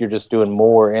just doing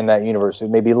more in that universe. It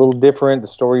may be a little different. The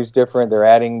story's different. They're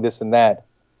adding this and that,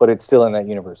 but it's still in that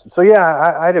universe. So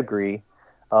yeah, I'd agree.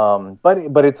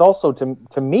 But it's also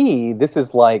to me, this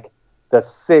is like the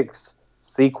 6th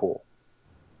sequel.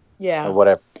 Yeah. Or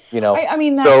whatever. I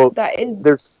mean that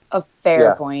is a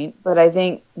fair point, but I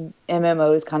think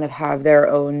MMOs kind of have their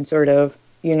own sort of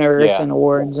universe and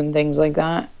awards and things like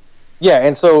that. Yeah,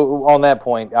 and so on that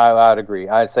point, I'd agree.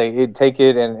 I'd say take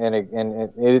it, and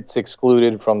it's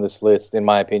excluded from this list, in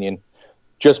my opinion,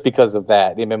 just because of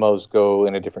that. MMOs go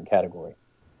in a different category.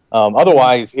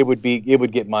 Otherwise, it would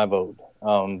get my vote.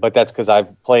 But that's because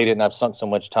I've played it and I've sunk so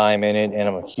much time in it, and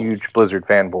I'm a huge Blizzard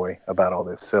fanboy about all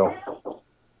this. So,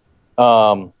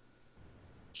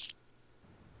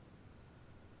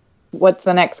 what's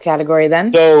the next category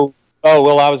then? So, I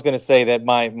was going to say that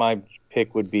my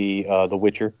pick would be The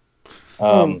Witcher.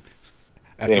 After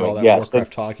anyway, all that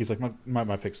Warcraft talk, he's like,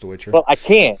 my pick's The Witcher. Well, I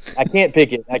can't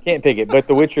pick it, but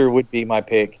The Witcher would be my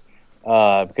pick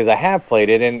because I have played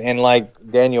it, and like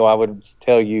Daniel, I would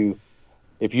tell you,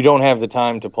 if you don't have the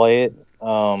time to play it,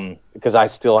 because I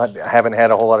still haven't had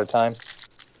a whole lot of time,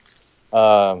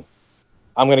 I'm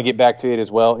going to get back to it as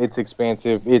well. It's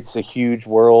expansive. It's a huge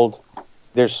world.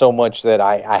 There's so much that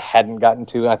I hadn't gotten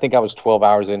to. I think I was 12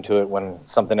 hours into it when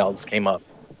something else came up.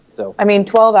 So I mean,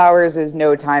 12 hours is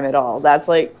no time at all. That's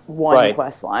like one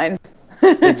quest line.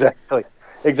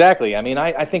 Exactly. I mean,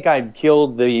 I think I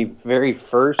killed the very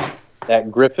first.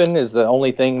 That Griffin is the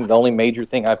only major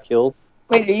thing I've killed.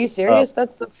 Wait, are you serious?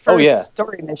 That's the first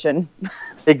story mission.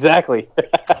 Exactly.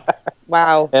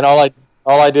 Wow. And all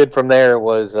I did from there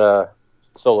was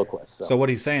solo quest. So what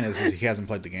he's saying is he hasn't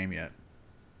played the game yet.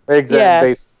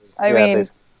 Exactly. I mean,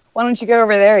 why don't you go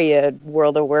over there, you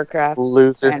World of Warcraft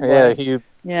loser? fanboy?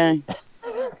 Yeah.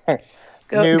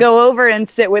 Go over and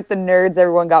sit with the nerds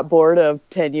everyone got bored of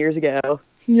 10 years ago.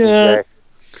 Yeah.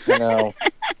 Exactly. No.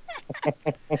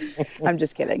 I'm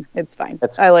just kidding. It's fine.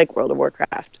 I like World of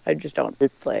Warcraft. I just don't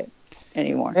play it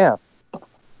anymore. Yeah.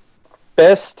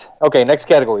 Next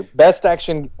category. Best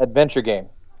action adventure game.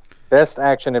 Let's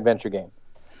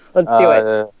do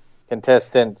it.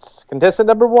 Contestant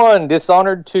number 1,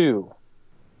 Dishonored 2.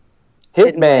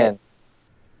 Hitman.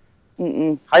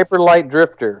 Hyper Light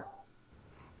Drifter.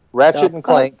 Ratchet and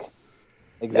Clank.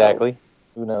 Exactly. No.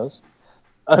 Who knows?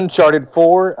 Uncharted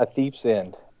 4, A Thief's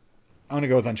End. I'm going to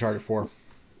go with Uncharted 4.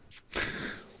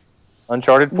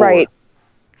 Uncharted 4. Right.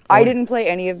 I didn't play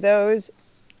any of those.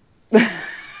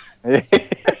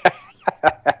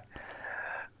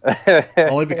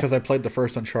 Only because I played the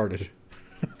first Uncharted.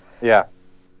 Yeah.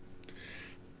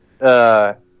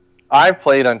 I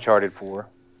played Uncharted 4.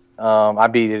 I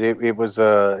beat it. It was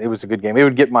a good game. It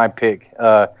would get my pick.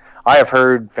 I have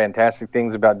heard fantastic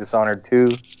things about Dishonored 2.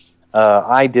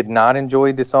 I did not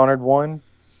enjoy Dishonored 1.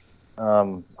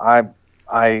 I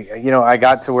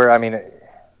got to where,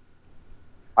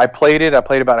 I played it. I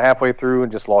played about halfway through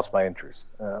and just lost my interest.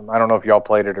 I don't know if y'all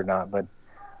played it or not, but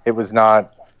it was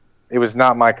not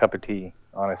my cup of tea,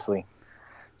 honestly.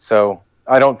 So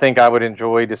I don't think I would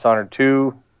enjoy Dishonored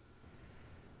 2.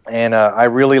 And I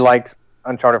really liked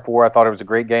Uncharted 4. I thought it was a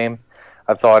great game.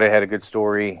 I thought it had a good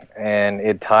story, and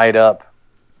it tied up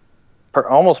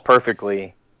almost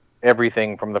perfectly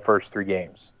everything from the first 3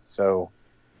 games. So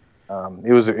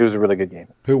it was a really good game.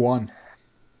 Who won?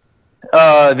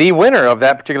 The winner of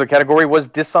that particular category was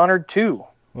Dishonored 2.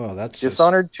 Well, that's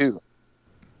Dishonored 2.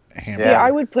 See,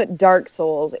 I would put Dark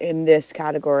Souls in this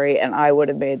category, and I would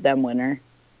have made them winner.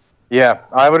 Yeah,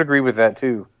 I would agree with that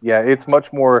too. Yeah, it's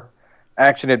much more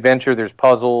action adventure. There's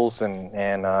puzzles and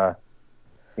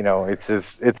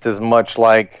it's as much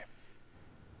like.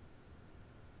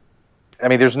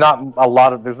 There's not a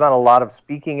lot of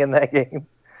speaking in that game,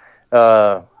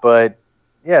 but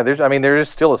yeah, there is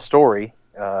still a story.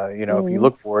 If you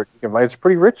look for it, it's a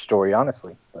pretty rich story,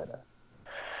 honestly. But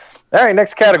all right,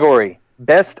 next category: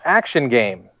 best action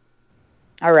game.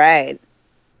 All right.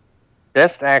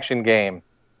 Best action game: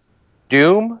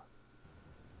 Doom,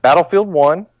 Battlefield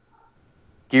 1,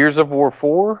 Gears of War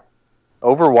 4,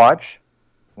 Overwatch,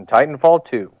 and Titanfall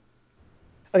 2.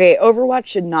 Okay, Overwatch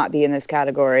should not be in this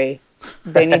category.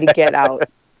 They need to get out.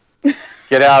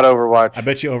 Get out, Overwatch. I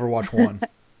bet you Overwatch won.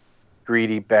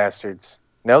 Greedy bastards.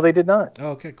 No, they did not.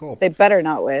 Oh, okay, cool. They better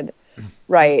not win.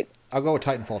 Right. I'll go with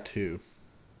Titanfall 2.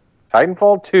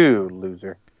 Titanfall 2,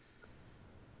 loser.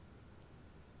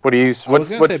 What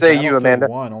say you, Amanda?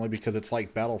 1, only because it's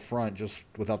like Battlefront, just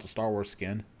without the Star Wars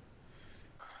skin.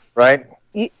 Right?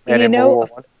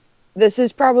 This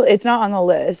is probably, it's not on the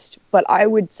list, but I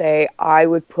would say I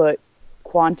would put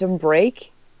Quantum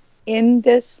Break in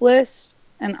this list,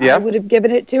 and I would have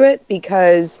given it to it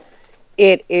because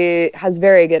it has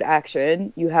very good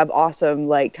action. You have awesome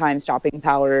time-stopping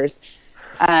powers,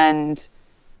 and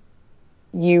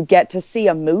you get to see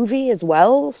a movie as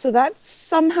well, so that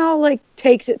somehow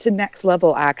takes it to next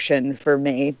level action for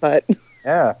me. But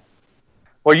yeah,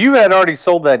 well, you had already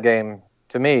sold that game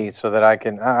to me, so that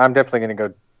I'm definitely going to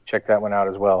go check that one out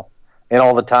as well. And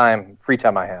all the free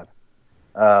time I have.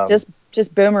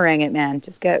 Just boomerang it, man.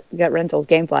 Just get rentals,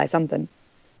 GameFly, something.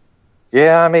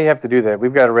 Yeah, I may have to do that.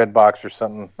 We've got a red box or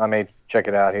something. I may check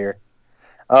it out here.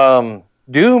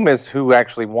 Doom is who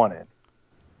actually won it.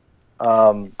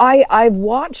 I've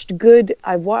watched good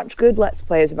Let's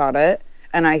Plays about it,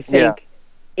 and I think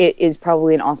it is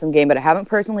probably an awesome game, but I haven't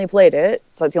personally played it,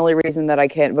 so that's the only reason that I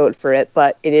can't vote for it,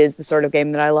 but it is the sort of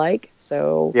game that I like,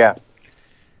 so... Yeah,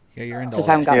 you're into just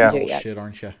haven't gotten to it yet. Shit,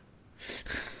 aren't you?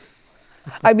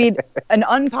 An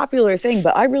unpopular thing,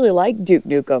 but I really liked Duke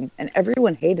Nukem, and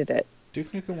everyone hated it.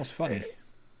 Duke Nukem was funny.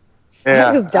 Yeah.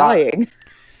 I was dying.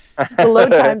 The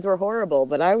load times were horrible,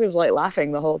 but I was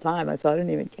laughing the whole time, so I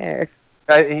didn't even care.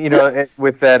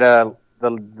 With that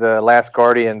the Last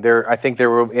Guardian, I think there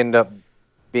will end up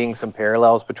being some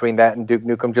parallels between that and Duke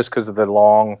Nukem just because of the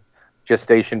long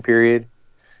gestation period.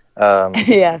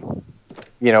 Yeah.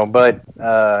 But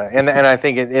and I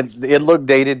think it looked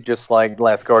dated just like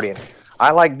Last Guardian.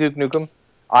 I like Duke Nukem.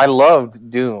 I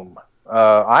loved Doom.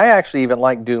 I actually even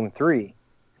like Doom 3.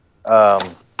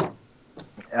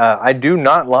 I do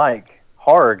not like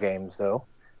horror games, though,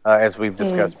 as we've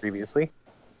discussed previously.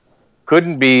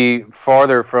 Couldn't be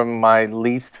farther from my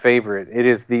least favorite. It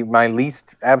is my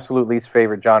absolute least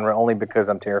favorite genre, only because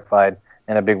I'm terrified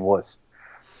and a big wuss.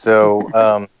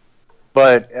 So,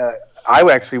 But I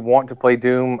actually want to play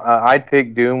Doom. I'd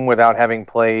pick Doom without having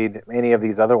played any of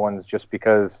these other ones, just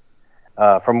because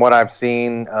from what I've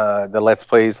seen, the Let's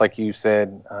Plays, like you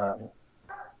said,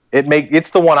 it's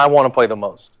the one I want to play the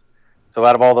most. So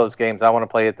out of all those games, I want to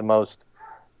play it the most,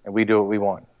 and we do what we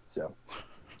want. So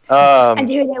I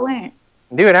do what I want.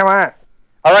 Do it, I want.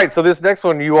 All right, so this next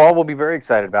one you all will be very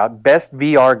excited about. Best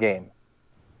VR game.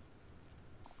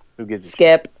 Who gives it?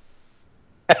 Skip.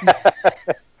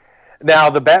 Now,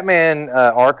 the Batman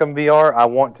Arkham VR I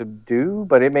want to do,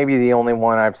 but it may be the only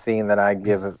one I've seen that I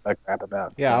give a crap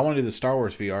about. Yeah, I want to do the Star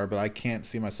Wars VR, but I can't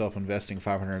see myself investing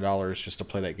 $500 just to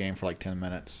play that game for like 10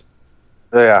 minutes.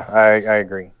 Yeah, I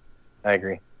agree.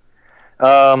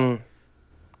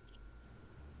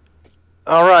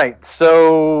 All right,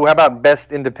 so how about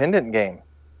Best Independent Game?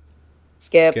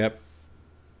 Skip.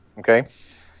 Okay.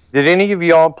 Did any of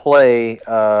y'all play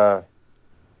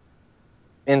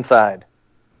Inside?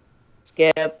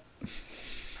 Skip.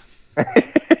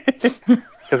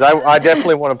 Because I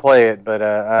definitely want to play it, but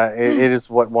it is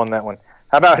what won that one.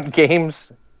 How about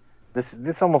games?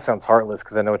 This almost sounds heartless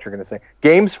because I know what you're going to say.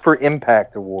 Games for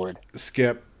Impact Award.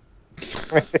 Skip.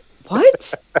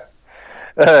 What?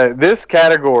 This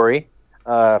category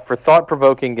for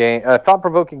thought-provoking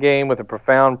game with a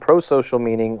profound pro-social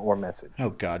meaning or message. Oh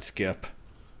God, skip.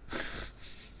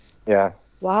 Yeah.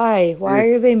 Why? Why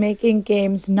are they making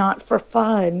games not for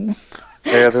fun?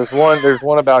 Yeah, there's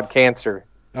one about cancer.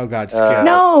 Oh God, skip.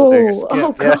 No. Skip.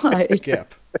 Oh God. Yeah,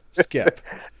 skip.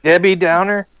 Debbie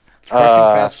Downer. Pressing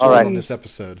fast forward right. on this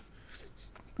episode.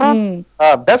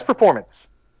 Best performance.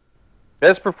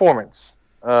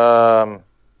 I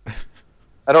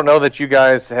don't know that you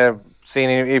guys have seen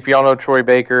any. If y'all know Troy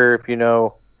Baker, if you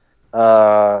know.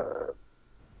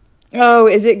 Oh,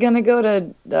 is it gonna go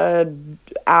to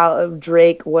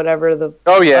Drake? Whatever the.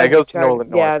 Oh yeah, it goes to Nolan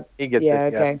North. Yeah. He gets Yeah.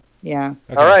 it. Okay. Yeah.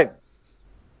 Okay. All right.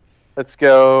 Let's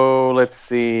go. Let's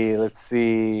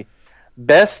see.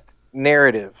 Best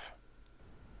narrative.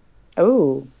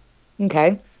 Oh.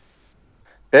 Okay.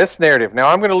 Best narrative. Now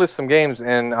I'm going to list some games,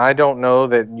 and I don't know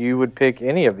that you would pick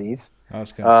any of these. I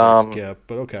was going to say skip,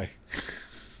 but okay.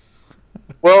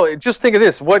 Well, just think of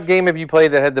this. What game have you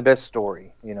played that had the best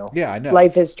story? You know. Yeah, I know.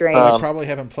 Life is Strange. I probably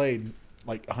haven't played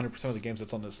like 100% of the games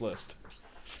that's on this list.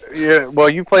 Yeah. Well,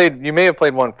 you may have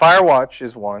played one. Firewatch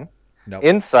is one. Nope.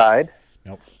 Inside.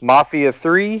 Nope. Mafia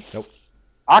 3. Nope.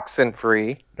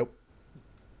 Oxenfree. Nope.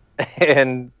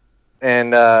 And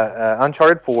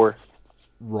Uncharted 4.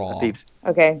 Raw. Peeps.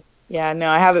 Okay. Yeah. No,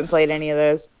 I haven't played any of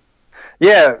those.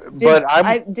 Yeah,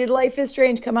 but did Life is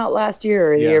Strange come out last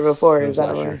year or the year Yes, before? it Is was that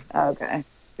last what? year. Oh, okay.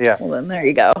 Yeah. Well, then there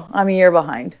you go. I'm a year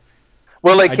behind.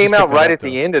 Well, it I came just out picked that right up, at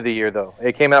the though. end of the year, though.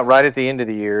 It came out right at the end of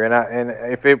the year, and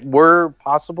if it were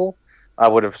possible, I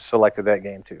would have selected that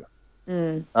game too.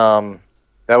 That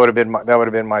would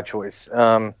have been my choice.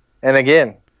 And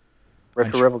again,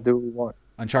 Retro Rebel, do what we want.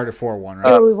 Uncharted 4 won, Do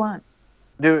right? what we want.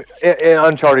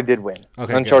 Uncharted did win.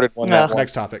 Okay, Uncharted good. won that one.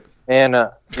 Next topic. And and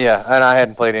I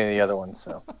hadn't played any of the other ones,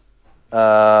 so.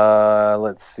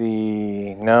 Let's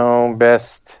see. No,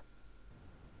 best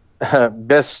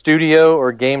studio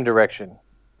or game direction.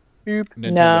 Boop.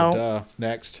 Nintendo, No. duh.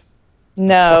 Next.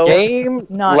 No. Game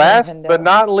Not last Nintendo. but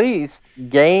not least,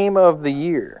 game of the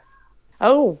year.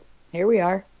 Oh, here we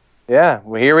are. Yeah,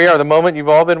 well, here we are. The moment you've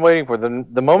all been waiting for. The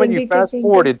moment Ding, you ding, fast ding,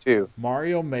 forwarded to.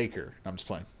 Mario Maker. I'm just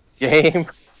playing. Game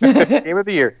game of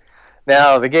the year.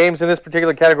 Now, the games in this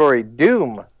particular category: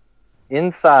 Doom,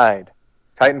 Inside,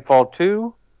 Titanfall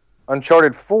 2,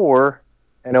 Uncharted 4,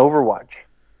 and Overwatch.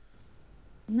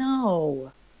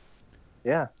 No.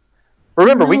 Yeah.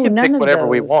 Remember, we No, can none pick of whatever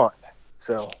we those. want.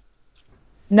 So,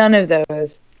 None of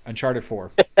those. Uncharted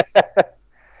 4.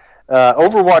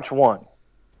 Overwatch 1.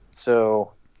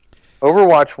 So,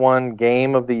 Overwatch 1,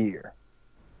 game of the year.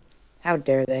 How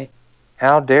dare they?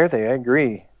 How dare they? I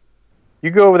agree. You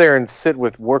go over there and sit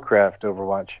with Warcraft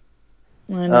Overwatch.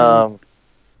 I know.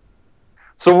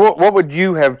 So what would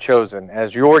you have chosen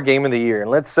as your game of the year? And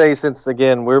let's say, since,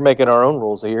 again, we're making our own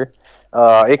rules here,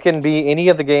 it can be any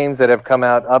of the games that have come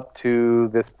out up to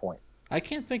this point. I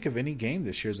can't think of any game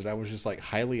this year that I was just like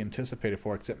highly anticipated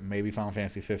for, except maybe Final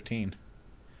Fantasy 15.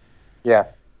 Yeah.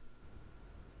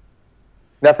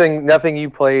 Nothing you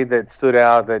played that stood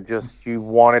out that just you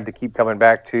wanted to keep coming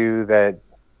back to that...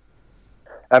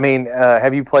 I mean,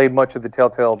 have you played much of the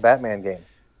Telltale Batman game?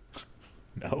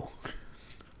 No.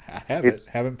 I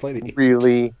haven't played it yet.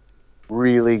 Really,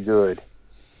 really good.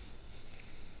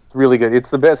 Really good. It's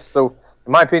the best. So,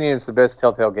 in my opinion, it's the best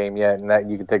Telltale game yet, and that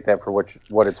you can take that for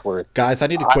what it's worth. Guys, I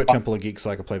need to quit Temple of Geek so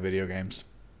I can play video games.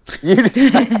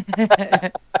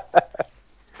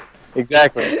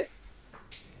 Exactly.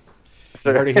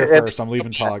 You heard it here first. I'm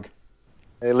leaving Tog.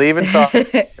 Leaving Tog,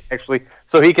 actually,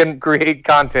 so he can create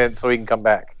content so he can come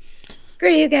back. Screw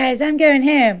you guys, I'm going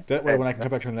home. That way, when I can come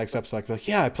back to the next episode, I can be like,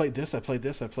 yeah, I played this.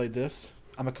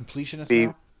 I'm a completionist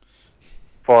now.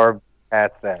 Far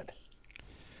past that.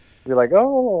 You're like,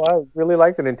 oh, I really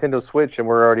like the Nintendo Switch, and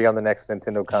we're already on the next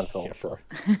Nintendo console.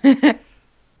 Yeah,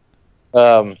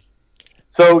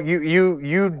 so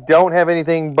you don't have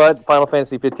anything but Final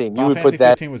Fantasy 15. Final Fantasy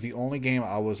 15 was the only game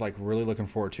I was like really looking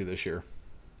forward to this year.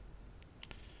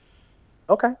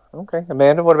 Okay.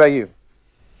 Amanda, what about you?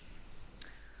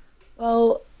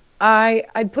 Well,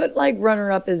 I'd put like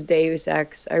runner up as Deus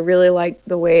Ex. I really liked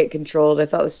the way it controlled. I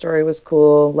thought the story was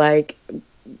cool. Like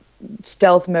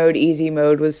stealth mode, easy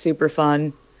mode was super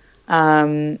fun.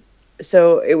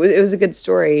 So it was a good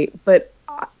story. But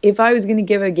if I was going to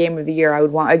give a game of the year, I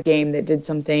would want a game that did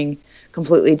something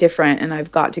completely different, and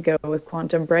I've got to go with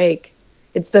Quantum Break.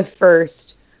 It's the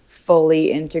first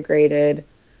fully integrated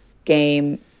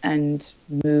game and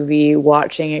movie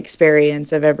watching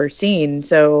experience I've ever seen.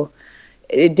 So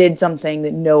it did something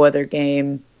that no other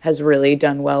game has really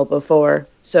done well before.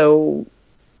 So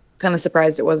kind of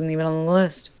surprised it wasn't even on the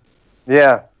list.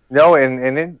 Yeah. No,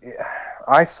 and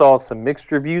I saw some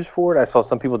mixed reviews for it. I saw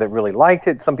some people that really liked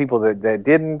it, some people that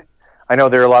didn't. I know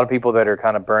there are a lot of people that are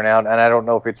kind of burnt out, and I don't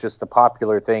know if it's just a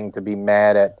popular thing to be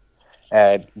mad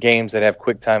at games that have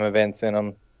QuickTime events in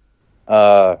them.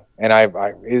 Are there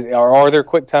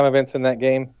QuickTime events in that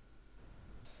game?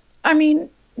 I mean,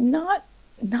 not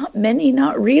many,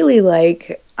 not really.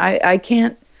 Like I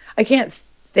can't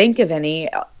think of any.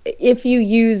 If you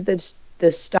use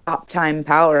the stop time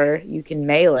power, you can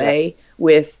melee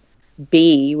with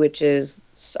B, which is,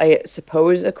 I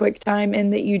suppose, a quick time in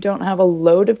that you don't have a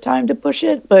load of time to push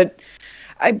it. But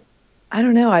I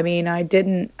don't know. I mean, I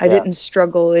didn't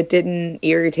struggle. It didn't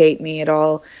irritate me at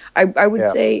all. I would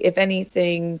say, if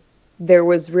anything, there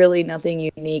was really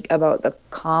nothing unique about the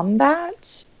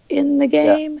combat in the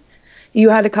game. Yeah. You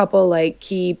had a couple like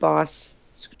key boss,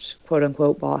 quote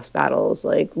unquote, boss battles,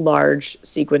 like large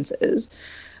sequences.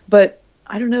 But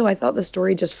I don't know. I thought the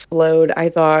story just flowed. I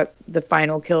thought the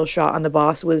final kill shot on the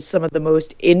boss was some of the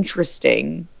most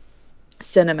interesting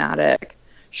cinematic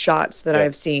shots that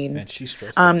I've seen. And she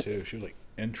stressed it too. She was like,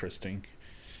 interesting.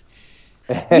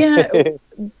 Yeah,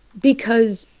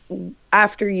 because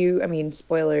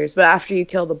spoilers, but after you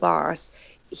kill the boss,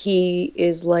 he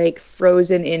is like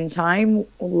frozen in time,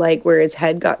 like where his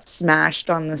head got smashed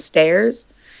on the stairs,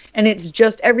 and it's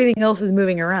just everything else is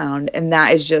moving around, and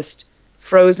that is just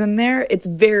frozen there. It's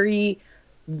very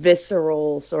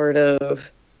visceral sort of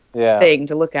thing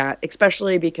to look at,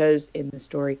 especially because in the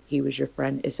story he was your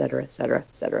friend, etc., etc.,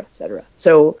 etc., etc.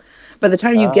 So by the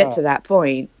time you get to that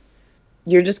point,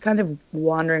 you're just kind of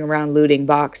wandering around looting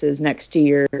boxes next to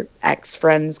your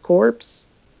ex-friend's corpse.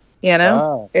 You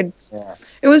know, it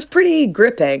was pretty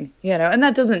gripping, you know, and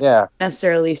that doesn't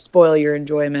necessarily spoil your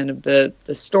enjoyment of the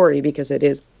story, because it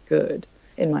is good,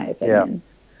 in my opinion.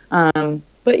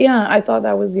 But yeah, I thought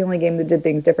that was the only game that did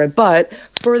things different. But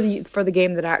for the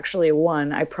game that actually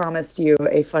won, I promised you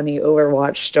a funny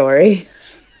Overwatch story.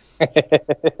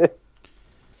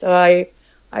 So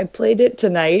I played it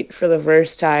tonight for the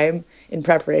first time in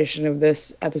preparation of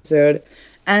this episode,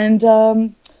 and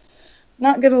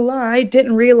not gonna lie,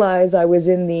 didn't realize I was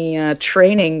in the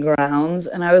training grounds,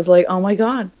 and I was like, oh my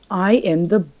god, I am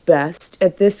the best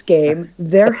at this game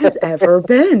there has ever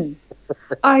been.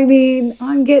 I mean,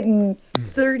 I'm getting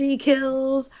 30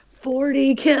 kills,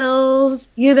 40 kills,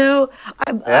 you know.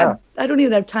 I don't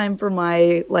even have time for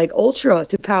my like ultra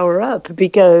to power up,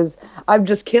 because I've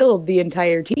just killed the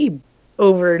entire team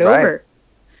over and over.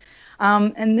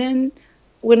 And then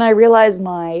when I realized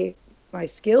my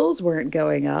skills weren't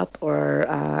going up, or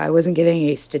I wasn't getting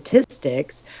any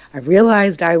statistics, I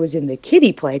realized I was in the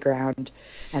kiddie playground,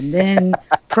 and then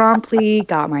promptly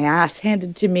got my ass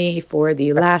handed to me for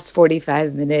the last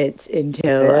 45 minutes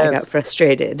until I got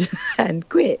frustrated and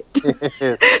quit.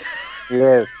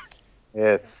 Yes.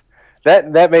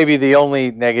 That may be the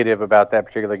only negative about that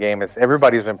particular game, is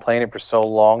everybody's been playing it for so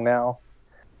long now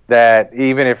that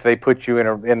even if they put you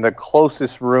in the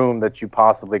closest room that you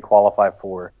possibly qualify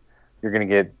for,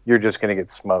 you're just gonna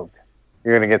get smoked.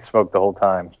 You're gonna get smoked the whole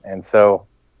time. And so,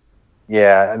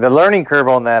 yeah, the learning curve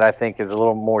on that, I think, is a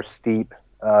little more steep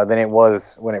than it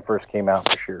was when it first came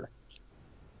out, for sure.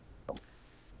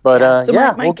 But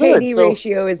my KD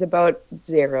ratio is about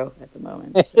 0 at the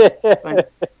moment.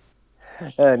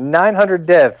 So 900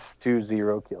 deaths to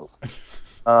 0 kills.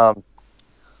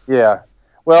 Yeah.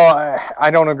 Well,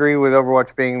 I don't agree with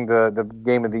Overwatch being the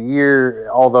game of the year,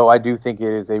 although I do think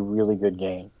it is a really good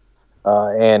game.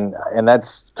 and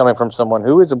that's coming from someone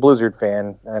who is a Blizzard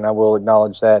fan, and I will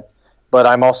acknowledge that. But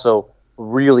I'm also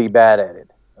really bad at it.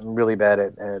 I'm really bad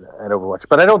at Overwatch.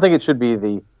 But I don't think it should be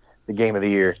the game of the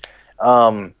year.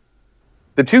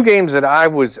 The two games that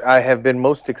I have been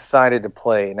most excited to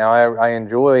play. Now I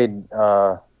enjoyed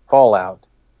Fallout,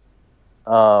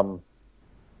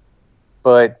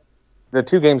 but the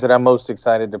two games that I'm most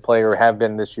excited to play or have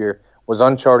been this year was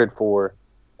Uncharted 4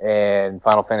 and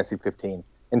Final Fantasy 15.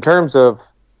 In terms of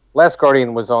Last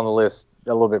Guardian was on the list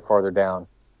a little bit farther down.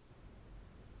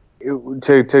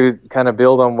 To kind of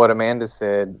build on what Amanda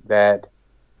said, that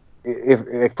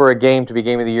if for a game to be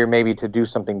game of the year, maybe to do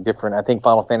something different, I think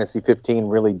Final Fantasy 15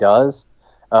 really does.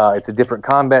 It's a different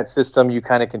combat system. You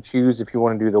kind of can choose if you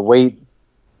want to do the wait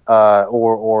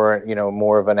or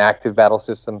more of an active battle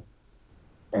system,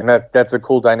 and that's a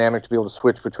cool dynamic to be able to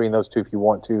switch between those two if you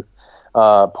want to.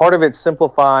 Part of it's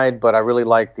simplified, but I really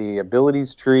like the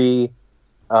abilities tree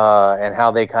and how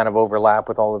they kind of overlap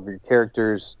with all of your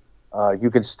characters.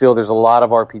 There's a lot of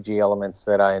RPG elements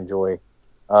that I enjoy,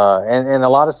 and a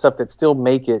lot of stuff that still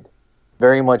make it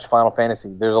very much Final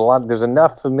Fantasy. There's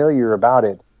enough familiar about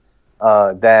it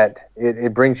that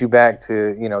it brings you back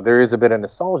to, there is a bit of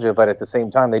nostalgia, but at the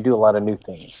same time, they do a lot of new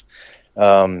things.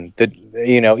 Even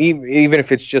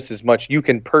if it's just as much, you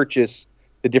can purchase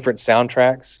the different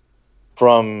soundtracks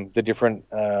from the different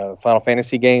Final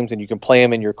Fantasy games, and you can play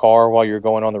them in your car while you're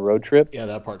going on the road trip. Yeah,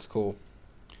 that part's cool.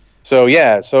 So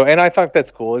and I thought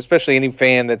that's cool, especially any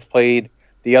fan that's played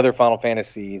the other Final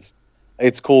Fantasies.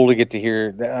 It's cool to get to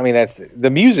hear. I mean, that's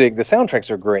the music. The soundtracks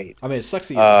are great. I mean, it sucks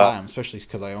that you have to buy them, especially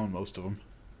because I own most of them.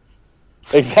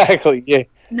 Exactly. Yeah,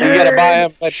 you gotta buy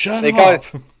them. But Shut up.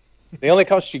 They only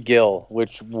cost you Gil,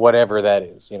 which whatever that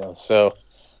is, So,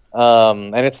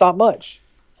 and it's not much,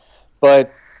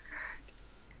 but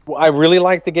I really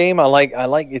like the game. I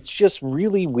like. It's just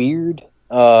really weird,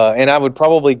 and I would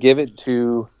probably give it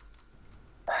to.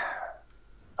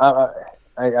 I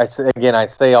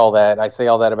say all that. I say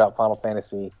all that about Final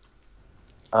Fantasy,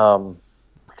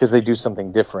 because they do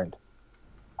something different.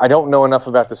 I don't know enough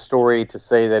about the story to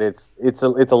say that it's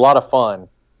a lot of fun,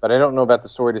 but I don't know about the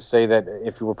story to say that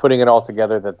if you were putting it all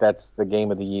together, that's the game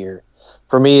of the year.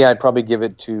 For me, I'd probably give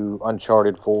it to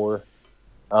Uncharted 4.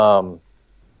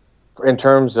 In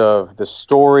terms of the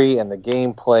story and the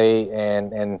gameplay,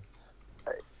 and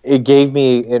it gave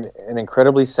me an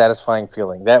incredibly satisfying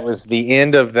feeling. That was the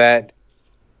end of that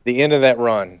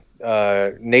run.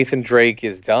 Nathan Drake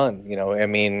is done.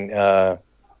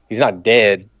 He's not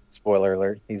dead. Spoiler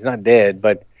alert: he's not dead,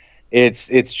 but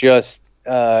it's just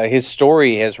his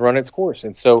story has run its course,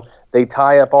 and so they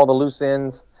tie up all the loose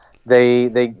ends. They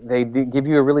give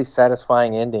you a really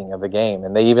satisfying ending of the game,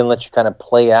 and they even let you kind of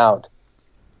play out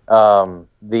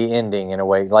the ending in a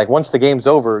way. Like once the game's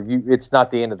over, it's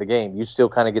not the end of the game. You still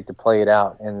kind of get to play it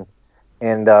out, and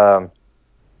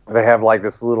they have like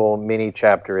this little mini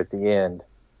chapter at the end.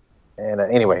 And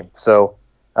anyway, so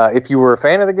if you were a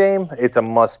fan of the game, it's a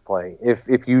must play.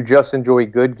 If you just enjoy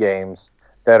good games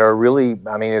that are really,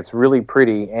 it's really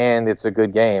pretty and it's a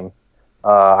good game,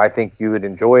 I think you would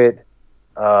enjoy it.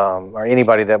 Or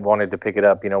anybody that wanted to pick it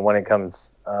up, when it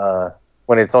comes,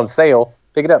 when it's on sale,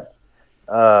 pick it up.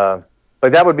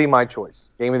 But that would be my choice.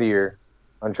 Game of the year,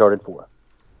 Uncharted 4.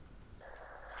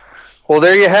 Well,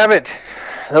 there you have it.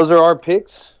 Those are our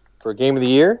picks for Game of the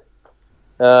Year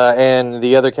and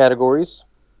the other categories.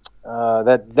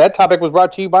 That topic was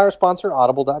brought to you by our sponsor,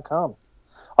 Audible.com.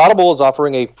 Audible is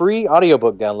offering a free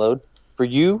audiobook download for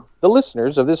you, the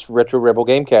listeners of this Retro Rebel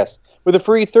Gamecast, with a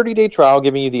free 30-day trial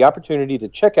giving you the opportunity to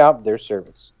check out their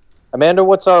service. Amanda,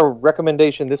 what's our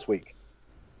recommendation this week?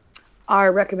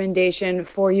 Our recommendation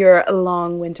for your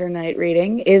long winter night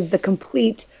reading is The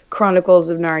Complete Chronicles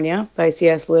of Narnia by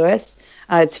C.S. Lewis.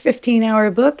 It's a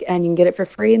 15-hour book, and you can get it for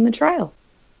free in the trial.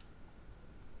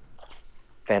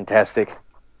 Fantastic.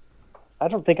 I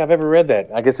don't think I've ever read that.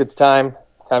 I guess it's time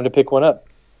to pick one up.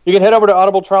 You can head over to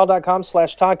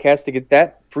audibletrial.com/Toddcast to get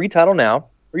that free title now,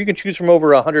 or you can choose from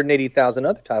over 180,000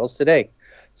 other titles today.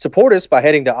 Support us by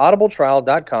heading to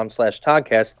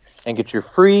audibletrial.com/Toddcast and get your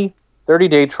free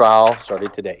 30-day trial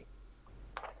started today.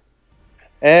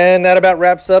 And that about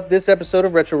wraps up this episode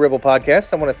of Retro Rebel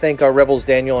Podcast. I want to thank our Rebels,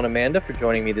 Daniel and Amanda, for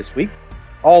joining me this week.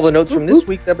 All the notes from this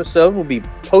week's episode will be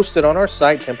posted on our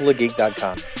site,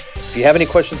 templeofgeek.com. If you have any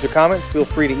questions or comments, feel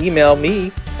free to email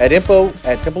me at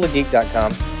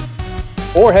info@templeofgeek.com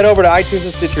or head over to iTunes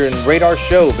and Stitcher and rate our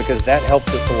show because that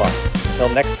helps us a lot. Until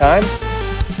next time,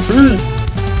 peace.